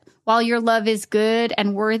that while your love is good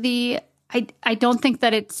and worthy, I don't think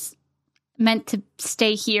that it's meant to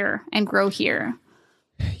stay here and grow here.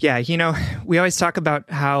 Yeah, you know, we always talk about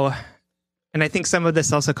how, and I think some of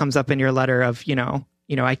this also comes up in your letter of, you know,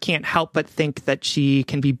 I can't help but think that she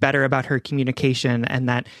can be better about her communication and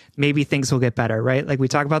that maybe things will get better, right? Like, we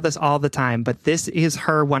talk about this all the time, but this is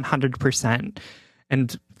her 100%.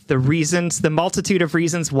 And the multitude of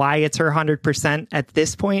reasons why it's her 100% at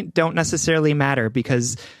this point don't necessarily matter,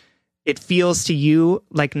 because it feels to you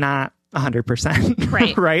like not 100%,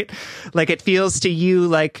 right? Right? Like, it feels to you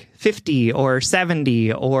like 50 or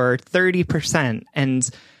 70 or 30%.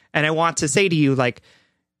 And I want to say to you, like,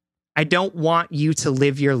 I don't want you to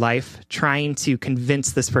live your life trying to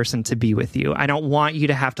convince this person to be with you. I don't want you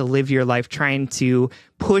to have to live your life trying to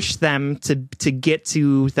push them to get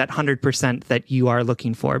to that 100% that you are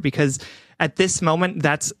looking for, because at this moment,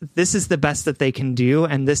 this is the best that they can do.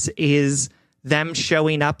 And this is them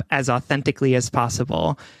showing up as authentically as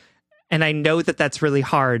possible. And I know that that's really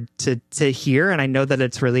hard to hear. And I know that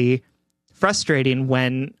it's really frustrating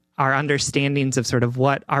when our understandings of sort of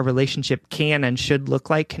what our relationship can and should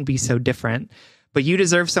look like can be so different. But you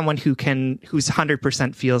deserve someone whose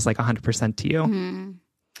 100% feels like 100% to you. Mm-hmm.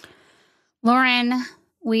 Lauren,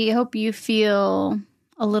 we hope you feel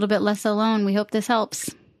a little bit less alone. We hope this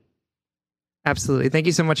helps. Absolutely. Thank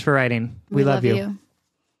you so much for writing. We love you.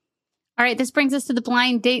 All right, this brings us to the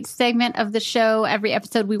blind date segment of the show. Every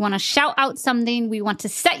episode, we want to shout out something we want to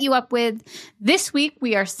set you up with. This week,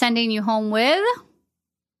 we are sending you home with...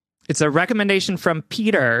 It's a recommendation from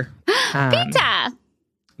Peter. Peter!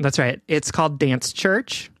 That's right. It's called Dance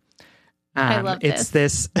Church. I love this.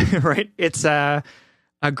 It's this, right? It's a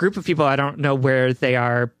group of people. I don't know where they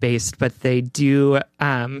are based, but they do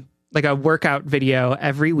like a workout video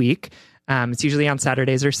every week. It's usually on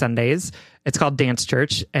Saturdays or Sundays. It's called Dance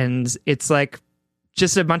Church, and it's like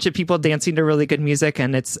just a bunch of people dancing to really good music.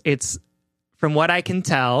 And it's from what I can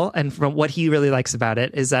tell, and from what he really likes about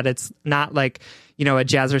it, is that it's not like, a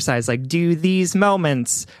jazzercise, like do these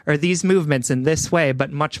moments or these movements in this way,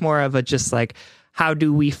 but much more of a just like, how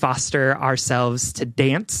do we foster ourselves to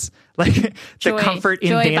dance? Like the comfort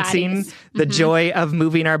in dancing, the joy of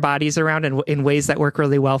moving our bodies around in ways that work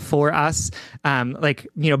really well for us.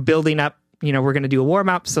 Building up, we're going to do a warm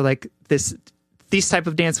up. So like these type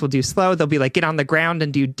of dance we'll do slow. They'll be like, get on the ground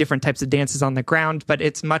and do different types of dances on the ground, but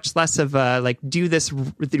it's much less of a like, do this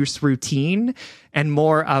routine and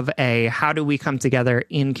more of a, how do we come together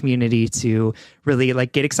in community to really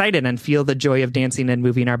like get excited and feel the joy of dancing and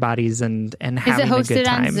moving our bodies and having a good time. Is it hosted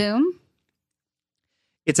on Zoom?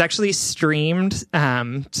 It's actually streamed.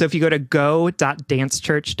 So if you go to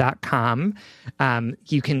go.dancechurch.com,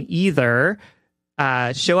 you can either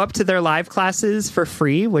show up to their live classes for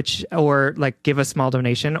free, or like give a small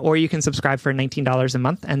donation, or you can subscribe for $19 a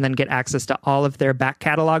month and then get access to all of their back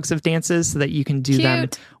catalogs of dances so that you can do them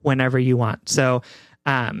whenever you want. So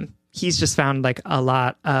he's just found like a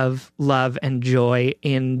lot of love and joy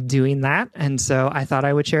in doing that. And so I thought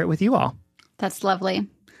I would share it with you all. That's lovely.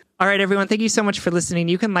 All right, everyone. Thank you so much for listening.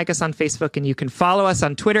 You can like us on Facebook and you can follow us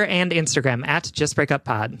on Twitter and Instagram at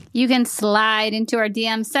JustBreakUpPod. You can slide into our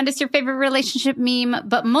DMs, send us your favorite relationship meme,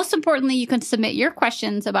 but most importantly, you can submit your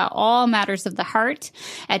questions about all matters of the heart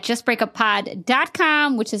at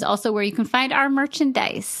JustBreakUpPod.com, which is also where you can find our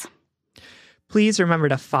merchandise. Please remember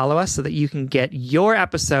to follow us so that you can get your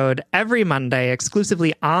episode every Monday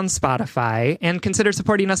exclusively on Spotify, and consider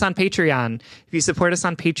supporting us on Patreon. If you support us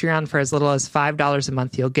on Patreon for as little as $5 a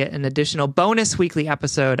month, you'll get an additional bonus weekly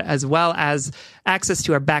episode as well as access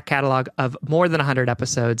to our back catalog of more than 100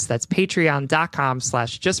 episodes. That's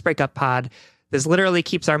patreon.com/justbreakuppod. This literally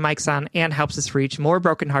keeps our mics on and helps us reach more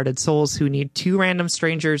brokenhearted souls who need two random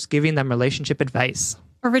strangers giving them relationship advice.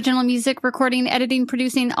 Original music, recording, editing,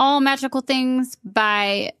 producing, all magical things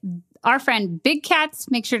by our friend Big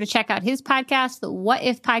Cats. Make sure to check out his podcast, the What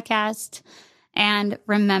If Podcast. And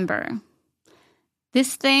remember,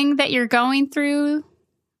 this thing that you're going through,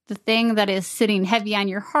 the thing that is sitting heavy on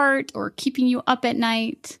your heart or keeping you up at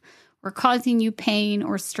night or causing you pain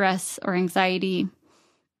or stress or anxiety,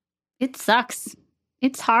 it sucks.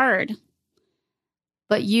 It's hard.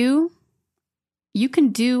 But you can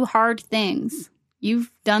do hard things.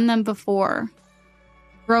 You've done them before.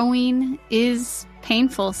 Growing is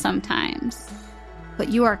painful sometimes, but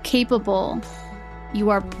you are capable,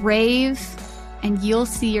 you are brave, and you'll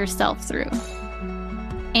see yourself through.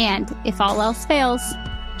 And if all else fails,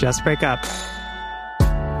 just break up.